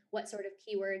like what sort of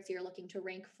keywords you're looking to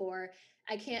rank for.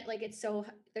 I can't, like,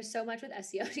 there's so much with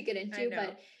SEO to get into,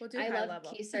 but I love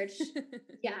Key Search.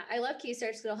 Yeah, I love Key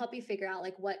Search. It'll help you figure out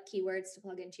like what keywords to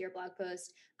plug into your blog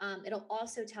post. It'll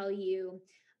also tell you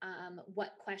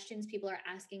what questions people are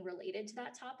asking related to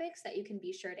that topic, so that you can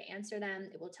be sure to answer them.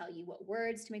 It will tell you what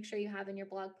words to make sure you have in your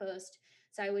blog post.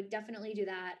 So I would definitely do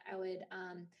that. I would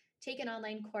take an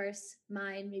online course,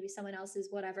 mine, maybe someone else's,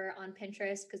 whatever, on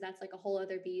Pinterest, because that's like a whole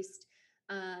other beast.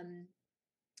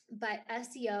 But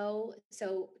SEO,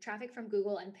 so traffic from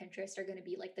Google and Pinterest are going to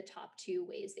be like the top two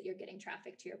ways that you're getting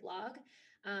traffic to your blog.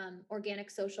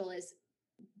 Organic social is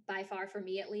by far, for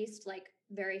me at least, like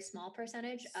very small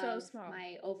percentage of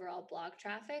my overall blog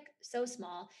traffic. So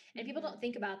small. And people don't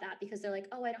think about that, because they're like,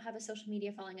 oh, I don't have a social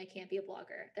media following, I can't be a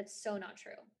blogger. That's so not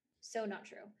true. So not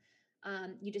true.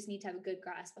 You just need to have a good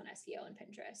grasp on SEO and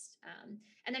Pinterest.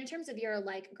 And then in terms of your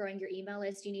like growing your email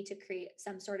list, you need to create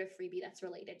some sort of freebie that's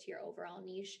related to your overall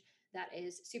niche, that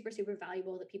is super, super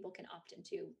valuable, that people can opt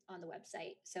into on the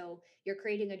website. So you're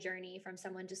creating a journey from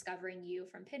someone discovering you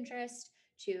from Pinterest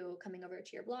to coming over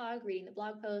to your blog, reading the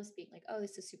blog post, being like, oh,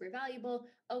 this is super valuable.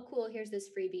 Oh, cool. Here's this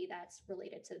freebie that's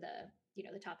related to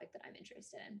the topic that I'm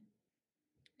interested in.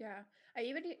 Yeah. I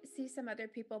even see some other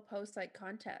people post like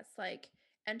contests, like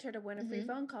enter to win a free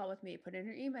phone call with me, put in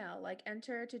your email, like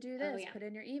enter to do this, put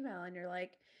in your email. And you're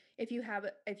like, if you have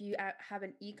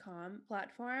an e-com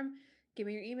platform, give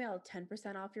me your email,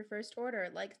 10% off your first order.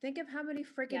 Like, think of how many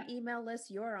freaking Yep. email lists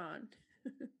you're on.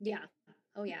 Yeah.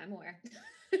 Oh yeah, I'm aware.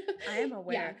 I am Yeah.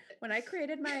 aware. When I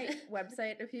created my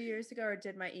website a few years ago or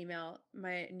did my email,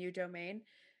 my new domain,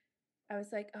 I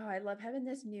was like, oh, I love having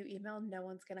this new email. No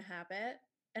one's going to have it.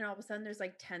 And all of a sudden, there's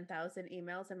like 10,000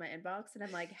 emails in my inbox. And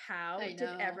I'm like, how I did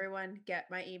know. everyone get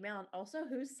my email? And also,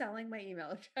 who's selling my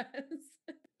email address?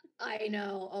 I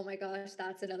know. Oh my gosh,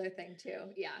 that's another thing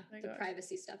too. Yeah. Oh my The gosh,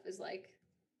 privacy stuff is like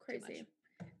too much. crazy.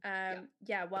 Yeah.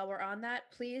 Yeah, while we're on that,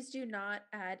 please do not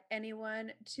add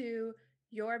anyone to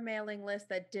your mailing list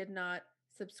that did not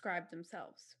subscribe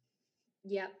themselves.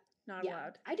 Yep. Not Yeah.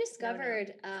 allowed. I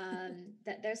discovered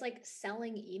that there's like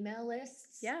selling email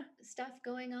lists Yeah. stuff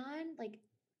going on. Like,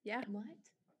 Yeah. what?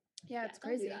 Yeah, it's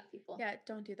Don't do crazy. that, people. Yeah,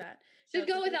 don't do that. Should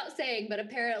go without saying, but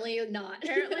apparently not.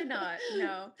 Apparently not.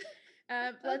 No.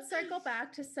 Let's circle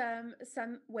back to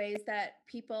some ways that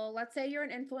people, let's say you're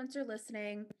an influencer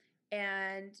listening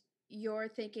and you're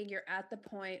thinking you're at the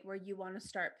point where you want to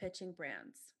start pitching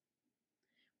brands.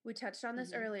 We touched on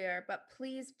this earlier, but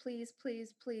please, please,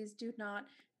 please, please do not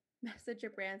message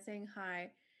your brand saying,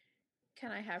 hi,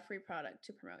 can I have free product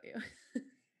to promote you?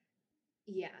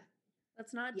 Yeah.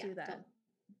 Let's not do that.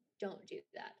 Don't do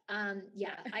that.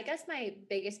 Yeah, I guess my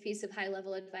biggest piece of high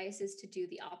level advice is to do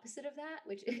the opposite of that,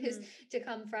 which is to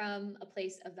come from a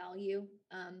place of value,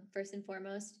 first and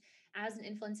foremost. As an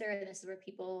influencer, and this is where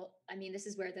people, I mean, this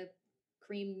is where the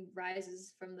cream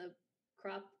rises from the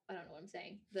crop. I don't know what I'm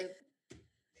saying. The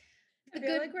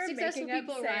good, like successful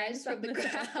people rise from the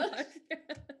crowd.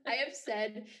 I have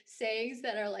said sayings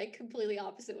that are like completely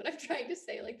opposite what I'm trying to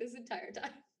say like this entire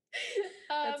time.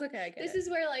 That's okay. I get this it. is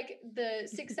where like the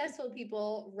successful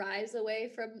people rise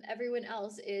away from everyone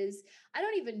else. I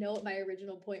don't even know what my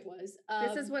original point was.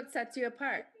 This is what sets you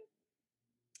apart.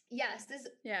 Yes,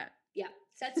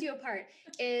 sets you apart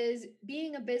is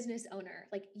being a business owner.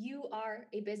 Like, you are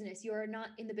a business. You are not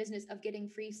in the business of getting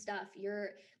free stuff.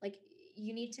 You're like,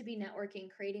 you need to be networking,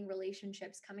 creating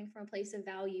relationships, coming from a place of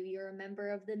value. You're a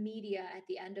member of the media at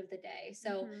the end of the day.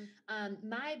 So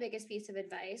my biggest piece of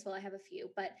advice, well, I have a few,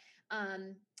 but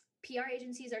PR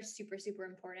agencies are super, super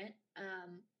important.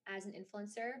 As an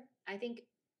influencer, I think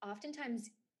oftentimes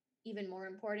even more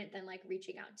important than like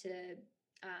reaching out to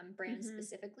brands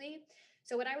specifically.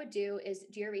 So what I would do is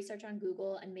do your research on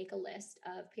Google and make a list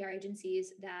of PR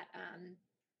agencies that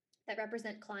that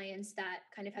represent clients that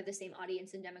kind of have the same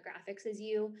audience and demographics as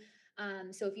you.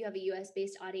 So if you have a US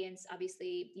based audience,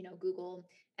 obviously, you know, Google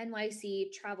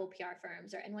NYC travel PR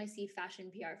firms or NYC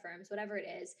fashion PR firms, whatever it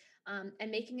is,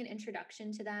 and making an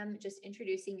introduction to them, just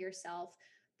introducing yourself,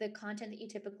 the content that you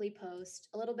typically post,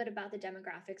 a little bit about the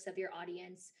demographics of your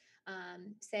audience.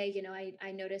 Say, you know,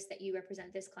 I noticed that you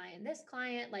represent this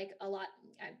client, like a lot.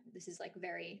 This is like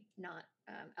very not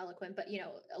eloquent, but you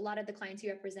know, a lot of the clients you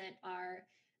represent are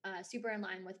super in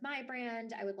line with my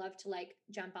brand. I would love to like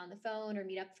jump on the phone or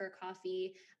meet up for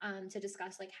coffee to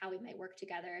discuss like how we might work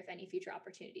together if any future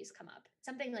opportunities come up.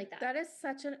 Something like that. That is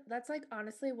that's like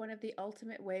honestly one of the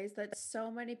ultimate ways that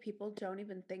so many people don't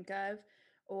even think of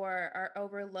or are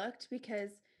overlooked,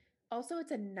 because also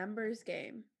it's a numbers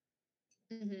game.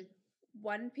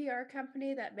 One PR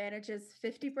company that manages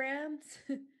 50 brands,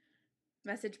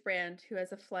 message brand who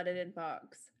has a flooded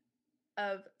inbox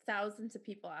of thousands of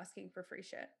people asking for free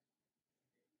shit.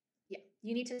 Yeah,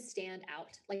 you need to stand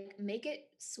out. Like, make it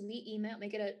sweet email,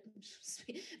 make it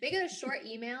a short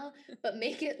email, but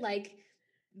make it like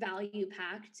value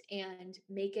packed and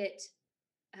make it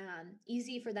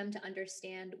easy for them to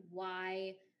understand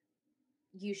why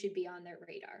you should be on their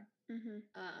radar.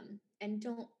 And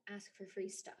don't ask for free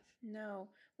stuff. No,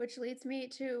 which leads me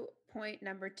to point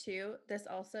number 2. This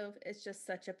also is just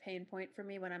such a pain point for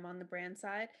me when I'm on the brand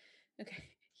side. Okay,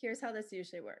 here's how this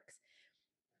usually works.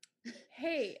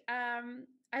 Hey,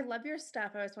 I love your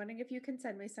stuff. I was wondering if you can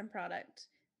send me some product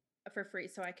for free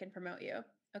so I can promote you.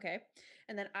 Okay.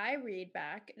 And then I read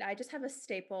back, and I just have a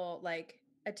staple, like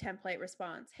a template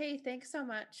response. Hey, thanks so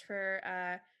much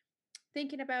for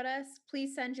thinking about us.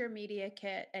 Please send your media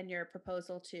kit and your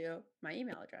proposal to my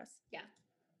email address. Yeah.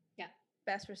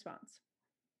 Best response.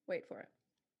 Wait for it.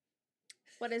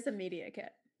 What is a media kit?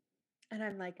 And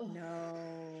I'm like,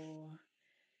 no.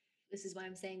 This is why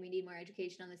I'm saying we need more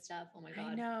education on this stuff. Oh my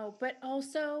God. I know. But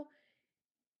also,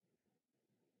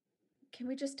 can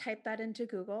we just type that into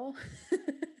Google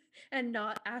and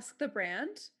not ask the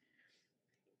brand?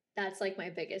 That's like my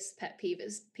biggest pet peeve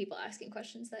is people asking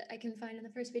questions that I can find on the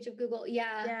first page of Google.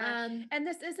 Yeah. Yeah. And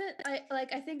this isn't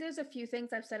I think there's a few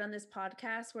things I've said on this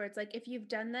podcast where it's like if you've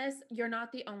done this, you're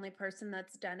not the only person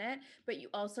that's done it, but you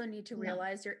also need to No.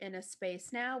 realize you're in a space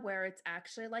now where it's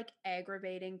actually like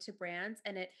aggravating to brands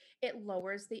and it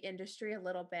lowers the industry a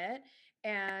little bit.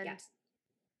 Yeah. And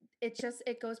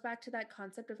it goes back to that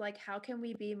concept of like how can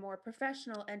we be more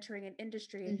professional entering an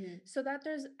industry Hmm. so that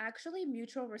there's actually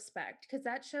mutual respect, because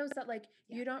that shows that like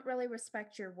Yeah. you don't really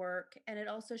respect your work, and it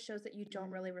also shows that you don't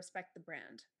Mhm. really respect the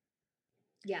brand.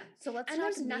 Yeah. So let's And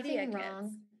talk there's media nothing kits.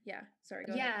 wrong. Yeah, sorry,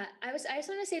 go ahead. Yeah. I just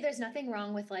want to say there's nothing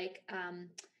wrong with like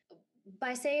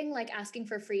by saying like asking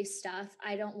for free stuff.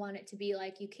 I don't want it to be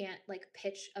like you can't like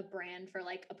pitch a brand for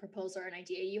like a proposal or an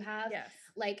idea you have. Yes.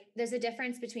 Like there's a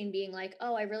difference between being like,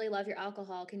 oh, I really love your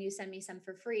alcohol, can you send me some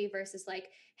for free, versus like,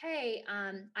 hey,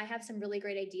 I have some really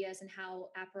great ideas and how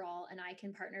Aperol and I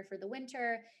can partner for the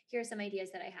winter. Here are some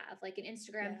ideas that I have, like an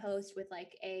Instagram Yes. post with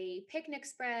like a picnic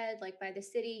spread like by the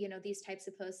city. These types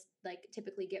of posts like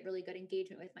typically get really good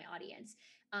engagement with my audience.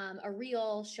 A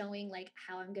reel showing like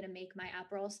how I'm going to make my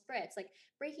Aperol spritz, like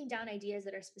breaking down ideas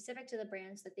that are specific to the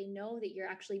brands that they know that you're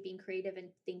actually being creative and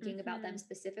thinking about them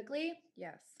specifically.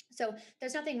 Yes. So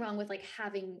there's nothing wrong with like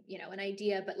having, an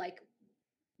idea, but like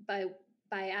by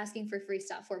asking for free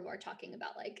stuff, we're more talking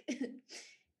about like,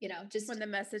 just When the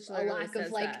message a literally lack of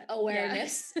says like that.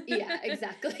 awareness. Yeah. Yeah,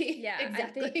 exactly. Yeah,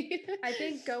 Exactly. I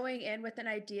think going in with an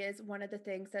idea is one of the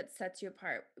things that sets you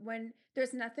apart. When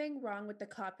there's nothing wrong with the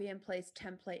copy and paste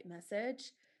template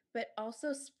message, but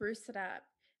also spruce it up.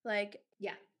 Like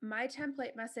Yeah. my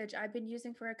template message I've been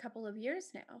using for a couple of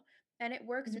years now, and it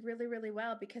works Mhm. really, really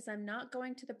well because I'm not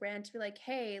going to the brand to be like,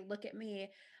 hey, look at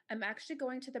me. I'm actually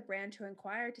going to the brand to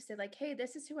inquire to say, like, hey,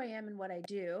 this is who I am and what I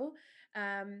do.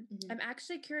 Mhm. I'm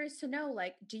actually curious to know,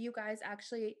 like, do you guys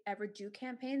actually ever do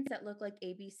campaigns that look like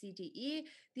A, B, C, D, E?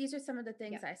 These are some of the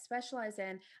things Yeah. I specialize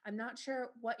in. I'm not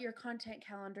sure what your content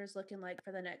calendar is looking like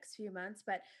for the next few months,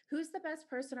 but who's the best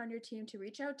person on your team to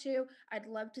reach out to? I'd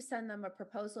love to send them a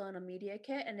proposal and a media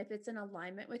kit. And if it's in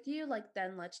alignment with you, like,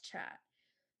 then let's chat.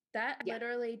 That Yeah.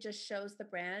 literally just shows the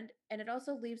brand. And it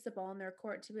also leaves the ball in their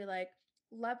court to be like,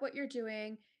 love what you're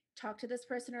doing. Talk to this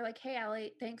person, or like, hey,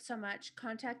 Allie, thanks so much.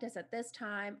 Contact us at this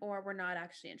time, or we're not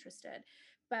actually interested.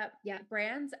 But Yeah.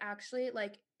 brands actually,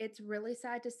 like, it's really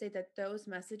sad to say that those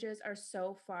messages are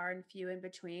so far and few in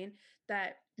between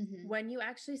that Mhm. when you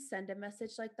actually send a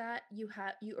message like that, you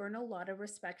earn a lot of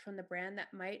respect from the brand.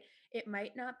 It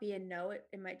might not be a no,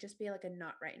 it might just be like a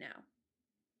not right now.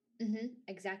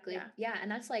 Exactly. Yeah. Yeah.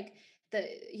 And that's like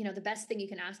the best thing you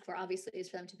can ask for, obviously, is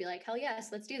for them to be like, hell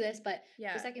yes, let's do this. But the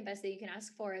Yeah. second best thing you can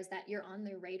ask for is that you're on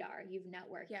their radar. You've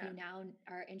networked. Yeah. You now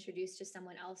are introduced to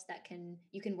someone else that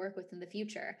you can work with in the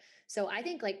future. So I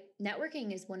think like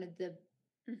networking is one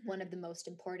Mhm. of the most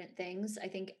important things. I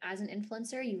think as an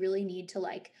influencer, you really need to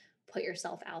like put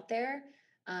yourself out there.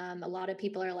 A lot of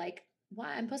people are like,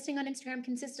 why I'm posting on Instagram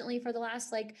consistently for the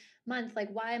last like month. Like,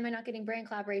 why am I not getting brand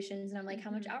collaborations? And I'm like,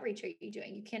 how much Mhm. outreach are you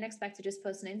doing? You can't expect to just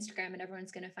post on Instagram and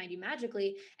everyone's going to find you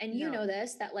magically. And you know No.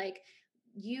 this, that like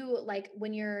you like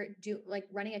when you're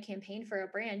running a campaign for a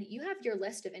brand, you have your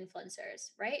list of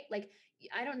influencers, right? Like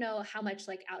I don't know how much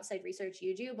like outside research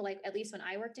you do, but like at least when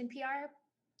I worked in PR, I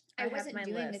I have wasn't my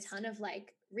doing a list. ton of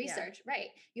like Yeah. research,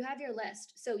 right? You have your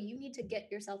list. So you need to get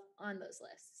yourself on those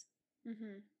lists.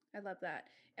 I love that.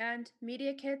 And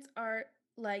media kits are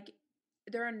like,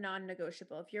 they're a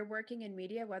non-negotiable. If you're working in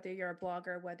media, whether you're a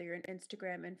blogger, whether you're an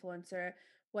Instagram influencer,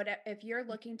 if you're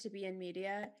looking to be in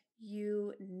media,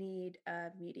 you need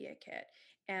a media kit.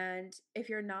 And if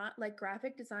you're not, like,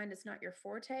 graphic design is not your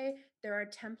forte, there are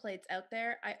templates out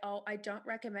there. I don't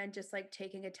recommend just like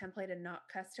taking a template and not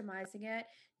customizing it.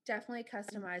 Definitely Mhm.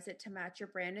 customize it to match your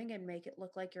branding and make it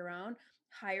look like your own.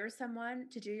 Hire someone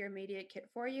to do your media kit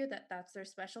for you, that's their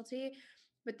specialty.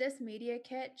 But this media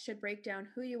kit should break down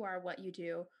who you are, what you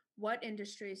do, what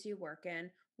industries you work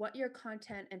in, what your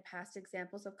content and past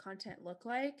examples of content look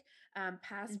like,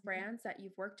 past Mhm. brands that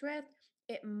you've worked with.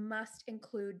 It must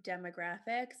include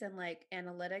demographics and like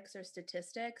analytics or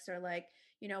statistics, or like,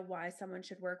 why someone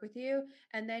should work with you.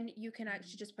 And then you can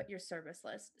actually Mhm. just put your service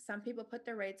list. Some people put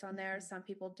their rates on there, Mhm. some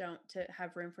people don't, to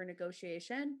have room for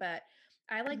negotiation. But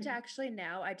I like to Mhm. actually,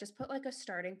 now I just put like a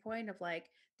starting point of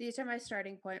like, these are my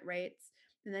starting point rates.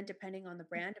 And then depending on the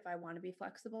brand, if I want to be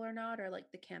flexible or not, or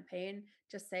like the campaign,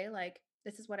 just say like,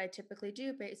 this is what I typically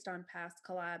do based on past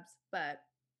collabs, but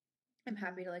I'm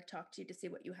happy Mhm. to like talk to you to see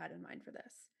what you had in mind for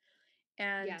this.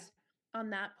 And Yeah. on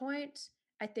that point,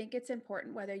 I think it's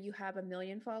important, whether you have 1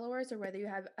 million followers or whether you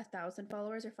have 1,000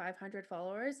 followers or 500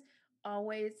 followers,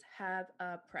 always have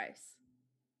a price.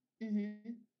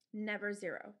 Mm-hmm. Never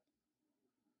zero.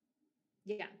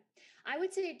 Yeah. I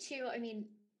would say too, I mean,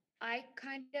 I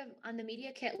kind of on the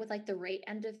media kit with like the rate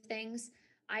end of things,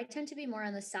 I tend to be more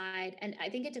on the side. And I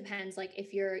think it depends, like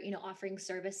if you're, offering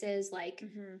services like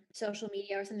Mm-hmm. social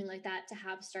media or something like that to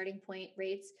have starting point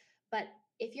rates. But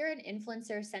if you're an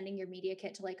influencer sending your media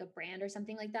kit to like a brand or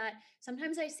something like that,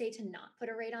 sometimes I say to not put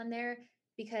a rate on there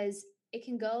because it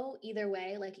can go either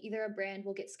way. Like either a brand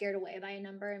will get scared away by a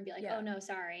number and be like, Yeah. oh no,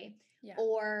 sorry, Yeah.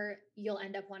 or you'll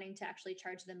end up wanting to actually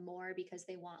charge them more because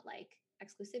they want like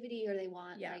exclusivity or they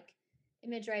want like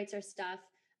image rights or stuff.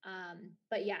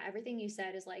 But yeah, everything you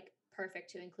said is like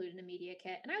perfect to include in a media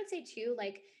kit. And I would say too,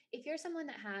 like if you're someone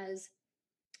that has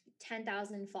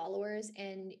 10,000 followers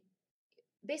and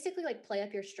basically like play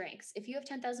up your strengths. If you have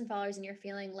 10,000 followers and you're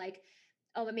feeling like,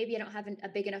 oh, but maybe I don't have a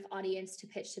big enough audience to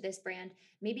pitch to this brand,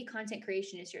 maybe content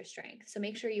creation is your strength. So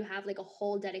make sure you have like a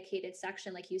whole dedicated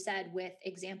section, like you said, with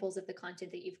examples of the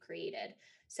content that you've created.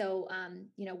 So,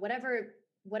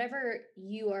 whatever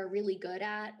you are really good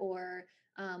at, or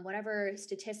whatever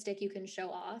statistic you can show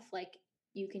off, like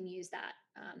you can use that,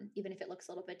 even if it looks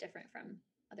a little bit different from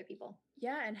other people.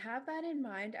 Yeah, and have that in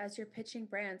mind as you're pitching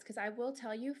brands. Because I will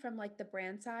tell you from like the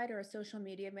brand side or a social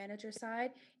media manager side,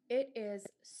 it is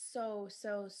so,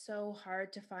 so, so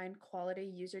hard to find quality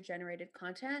user generated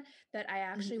content that I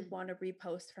actually Mm-hmm. want to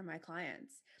repost for my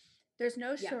clients. There's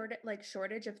no Yeah.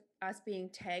 shortage of us being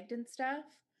tagged and stuff,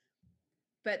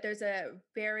 but there's a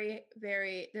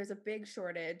there's a big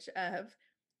shortage of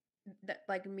that,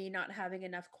 like me not having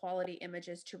enough quality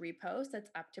images to repost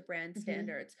that's up to brand Mm-hmm.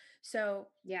 standards. So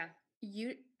Yeah.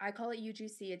 I call it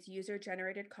UGC, it's user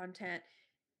generated content.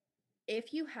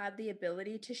 If you have the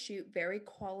ability to shoot very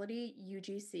quality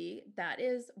UGC, that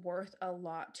is worth a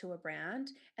lot to a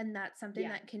brand. And that's something Yeah.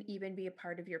 that can even be a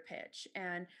part of your pitch.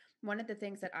 And one of the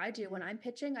things that I do when Mhm. I'm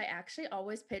pitching, I actually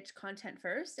always pitch content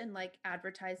first and like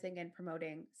advertising and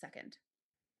promoting second.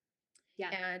 Yeah.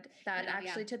 And I that know. Yeah.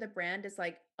 actually to the brand is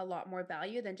like a lot more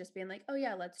value than just being like, oh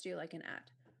yeah, let's do like an ad.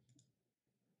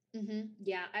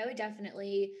 Yeah. I would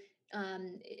definitely,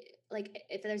 like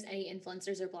if there's any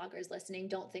influencers or bloggers listening,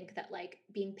 don't think that like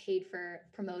being paid for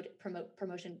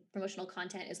promotional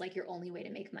content is like your only way to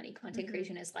make money. Content Mm-hmm.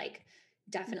 creation is like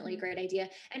definitely a Mm-hmm. great idea.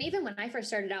 And even when I first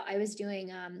started out, I was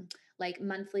doing like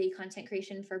monthly content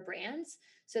creation for brands.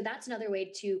 So that's another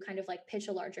way to kind of like pitch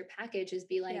a larger package, is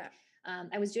be like, Yeah.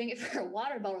 I was doing it for a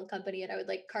water bottle company, and I would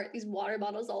like cart these water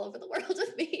bottles all over the world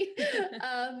with me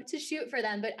to shoot for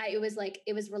them. But it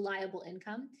was reliable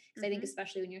income, because I think Mm-hmm.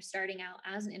 especially when you're starting out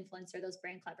as an influencer, those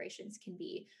brand collaborations can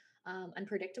be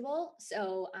unpredictable.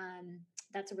 So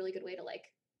that's a really good way to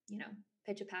like,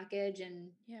 pitch a package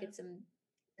and Yeah. get some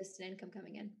consistent income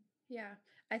coming in. Yeah,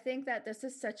 I think that this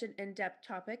is such an in-depth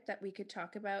topic that we could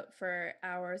talk about for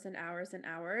hours and hours and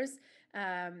hours.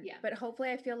 Yeah. But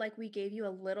hopefully, I feel like we gave you a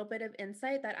little bit of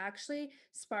insight that actually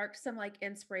sparked some like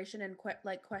inspiration and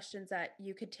like questions that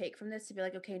you could take from this to be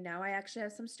like, okay, now I actually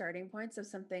have some starting points of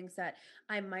some things that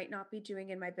I might not be doing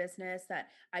in my business that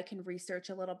I can research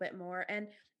a little bit more. And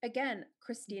again,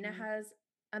 Christina Mhm. has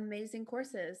amazing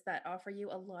courses that offer you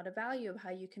a lot of value of how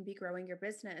you can be growing your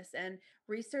business and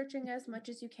researching as much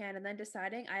as you can and then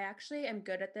deciding I actually am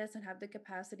good at this and have the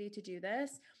capacity to do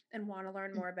this and want to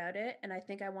learn more about it, and I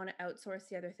think I want to outsource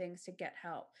the other things to get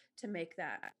help to make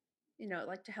that,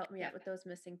 like to help me Yeah. out with those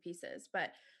missing pieces.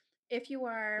 But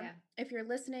Yeah. if you're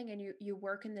listening and you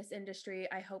work in this industry,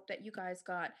 I hope that you guys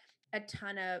got a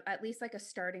ton of at least like a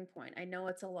starting point. I know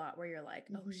it's a lot where you're like,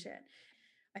 oh Mhm. shit,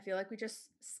 I feel like we just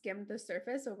skimmed the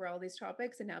surface over all these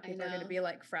topics and now I people are going to know. be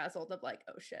like frazzled of like,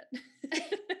 oh shit.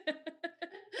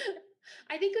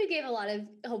 I think we gave a lot of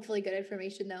hopefully good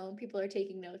information though, and people are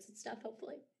taking notes and stuff,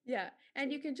 hopefully. Yeah.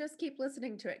 And you can just keep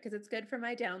listening to it because it's good for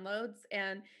my downloads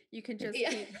and you can just Yeah.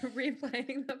 keep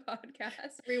replaying the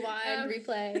podcast. Rewind, Um,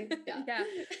 replay. Yeah. yeah.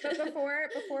 But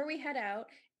before we head out,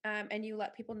 and you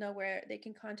let people know where they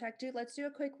can contact you, let's do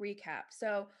a quick recap.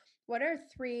 So what are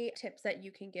 3 tips that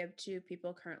you can give to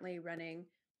people currently running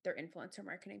their influencer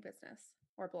marketing business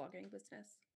or blogging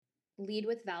business? Lead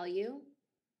with value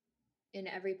in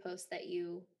every post that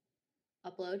you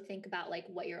upload. Think about like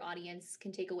what your audience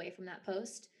can take away from that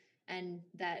post, and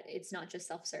that it's not just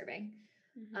self-serving.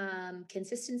 Mm-hmm.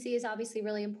 Consistency is obviously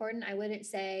really important. I wouldn't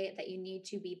say that you need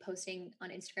to be posting on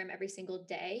Instagram every single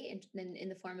day in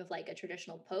the form of like a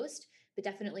traditional post, but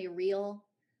definitely a reel.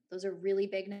 Those are really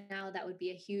big now. That would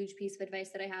be a huge piece of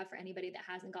advice that I have for anybody that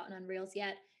hasn't gotten on reels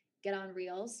yet. Get on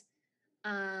reels.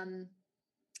 Um,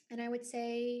 and I would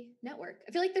say network.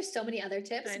 I feel like there's so many other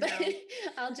tips, I but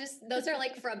know. those are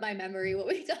like from my memory, what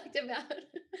we talked about.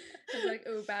 was like,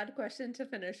 oh, bad question to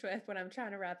finish with when I'm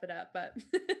trying to wrap it up, but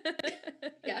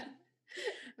yeah.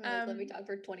 Let me talk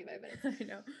for 25 minutes. I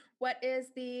know. What is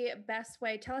the best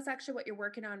way? Tell us actually what you're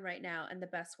working on right now and the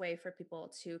best way for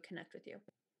people to connect with you.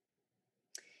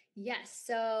 Yes.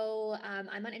 So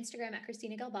I'm on Instagram at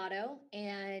Christina Galbato,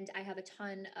 and I have a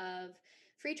ton of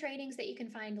free trainings that you can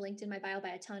find linked in my bio. By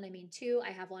a ton, I mean two. I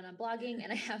have one on blogging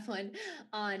and I have one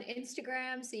on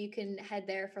Instagram. So you can head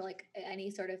there for like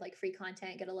any sort of like free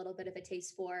content, get a little bit of a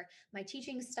taste for my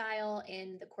teaching style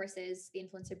in the courses. The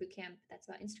Influencer Bootcamp, that's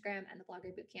about Instagram, and the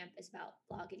Blogger Bootcamp is about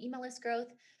blog and email list growth.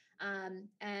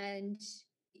 And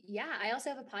yeah, I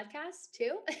also have a podcast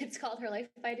too. It's called Her Life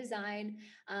by Design.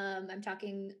 I'm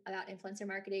talking about influencer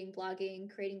marketing,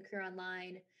 blogging, creating a career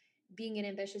online, being an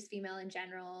ambitious female in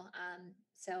general.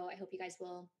 So I hope you guys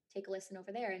will take a listen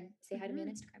over there and say hi to me on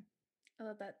Instagram. I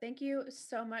love that. Thank you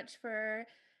so much for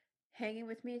hanging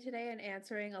with me today and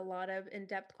answering a lot of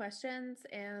in-depth questions.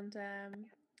 And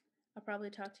I'll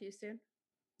probably talk to you soon.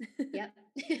 Yep.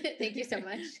 Thank you so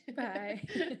much. Bye.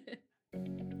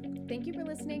 Thank you for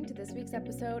listening to this week's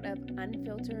episode of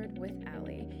Unfiltered with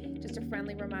Allie. Just a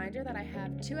friendly reminder that I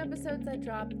have 2 episodes that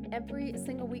drop every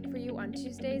single week for you on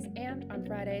Tuesdays and on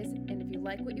Fridays. And if you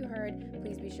like what you heard,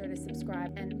 please be sure to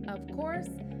subscribe. And of course,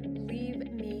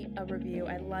 leave me a review.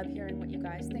 I love hearing what you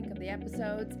guys think of the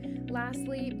episodes.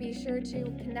 Lastly, be sure to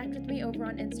connect with me over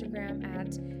on Instagram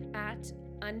at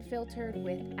Unfiltered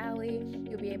with Allie.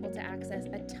 You'll be able to access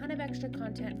a ton of extra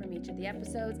content from each of the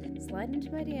episodes. Slide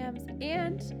into my DMs,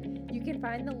 and you can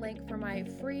find the link for my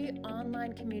free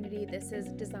online community. This is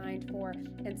designed for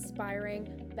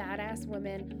inspiring badass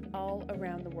women all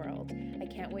around the world. I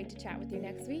can't wait to chat with you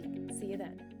next week. See you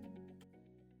then.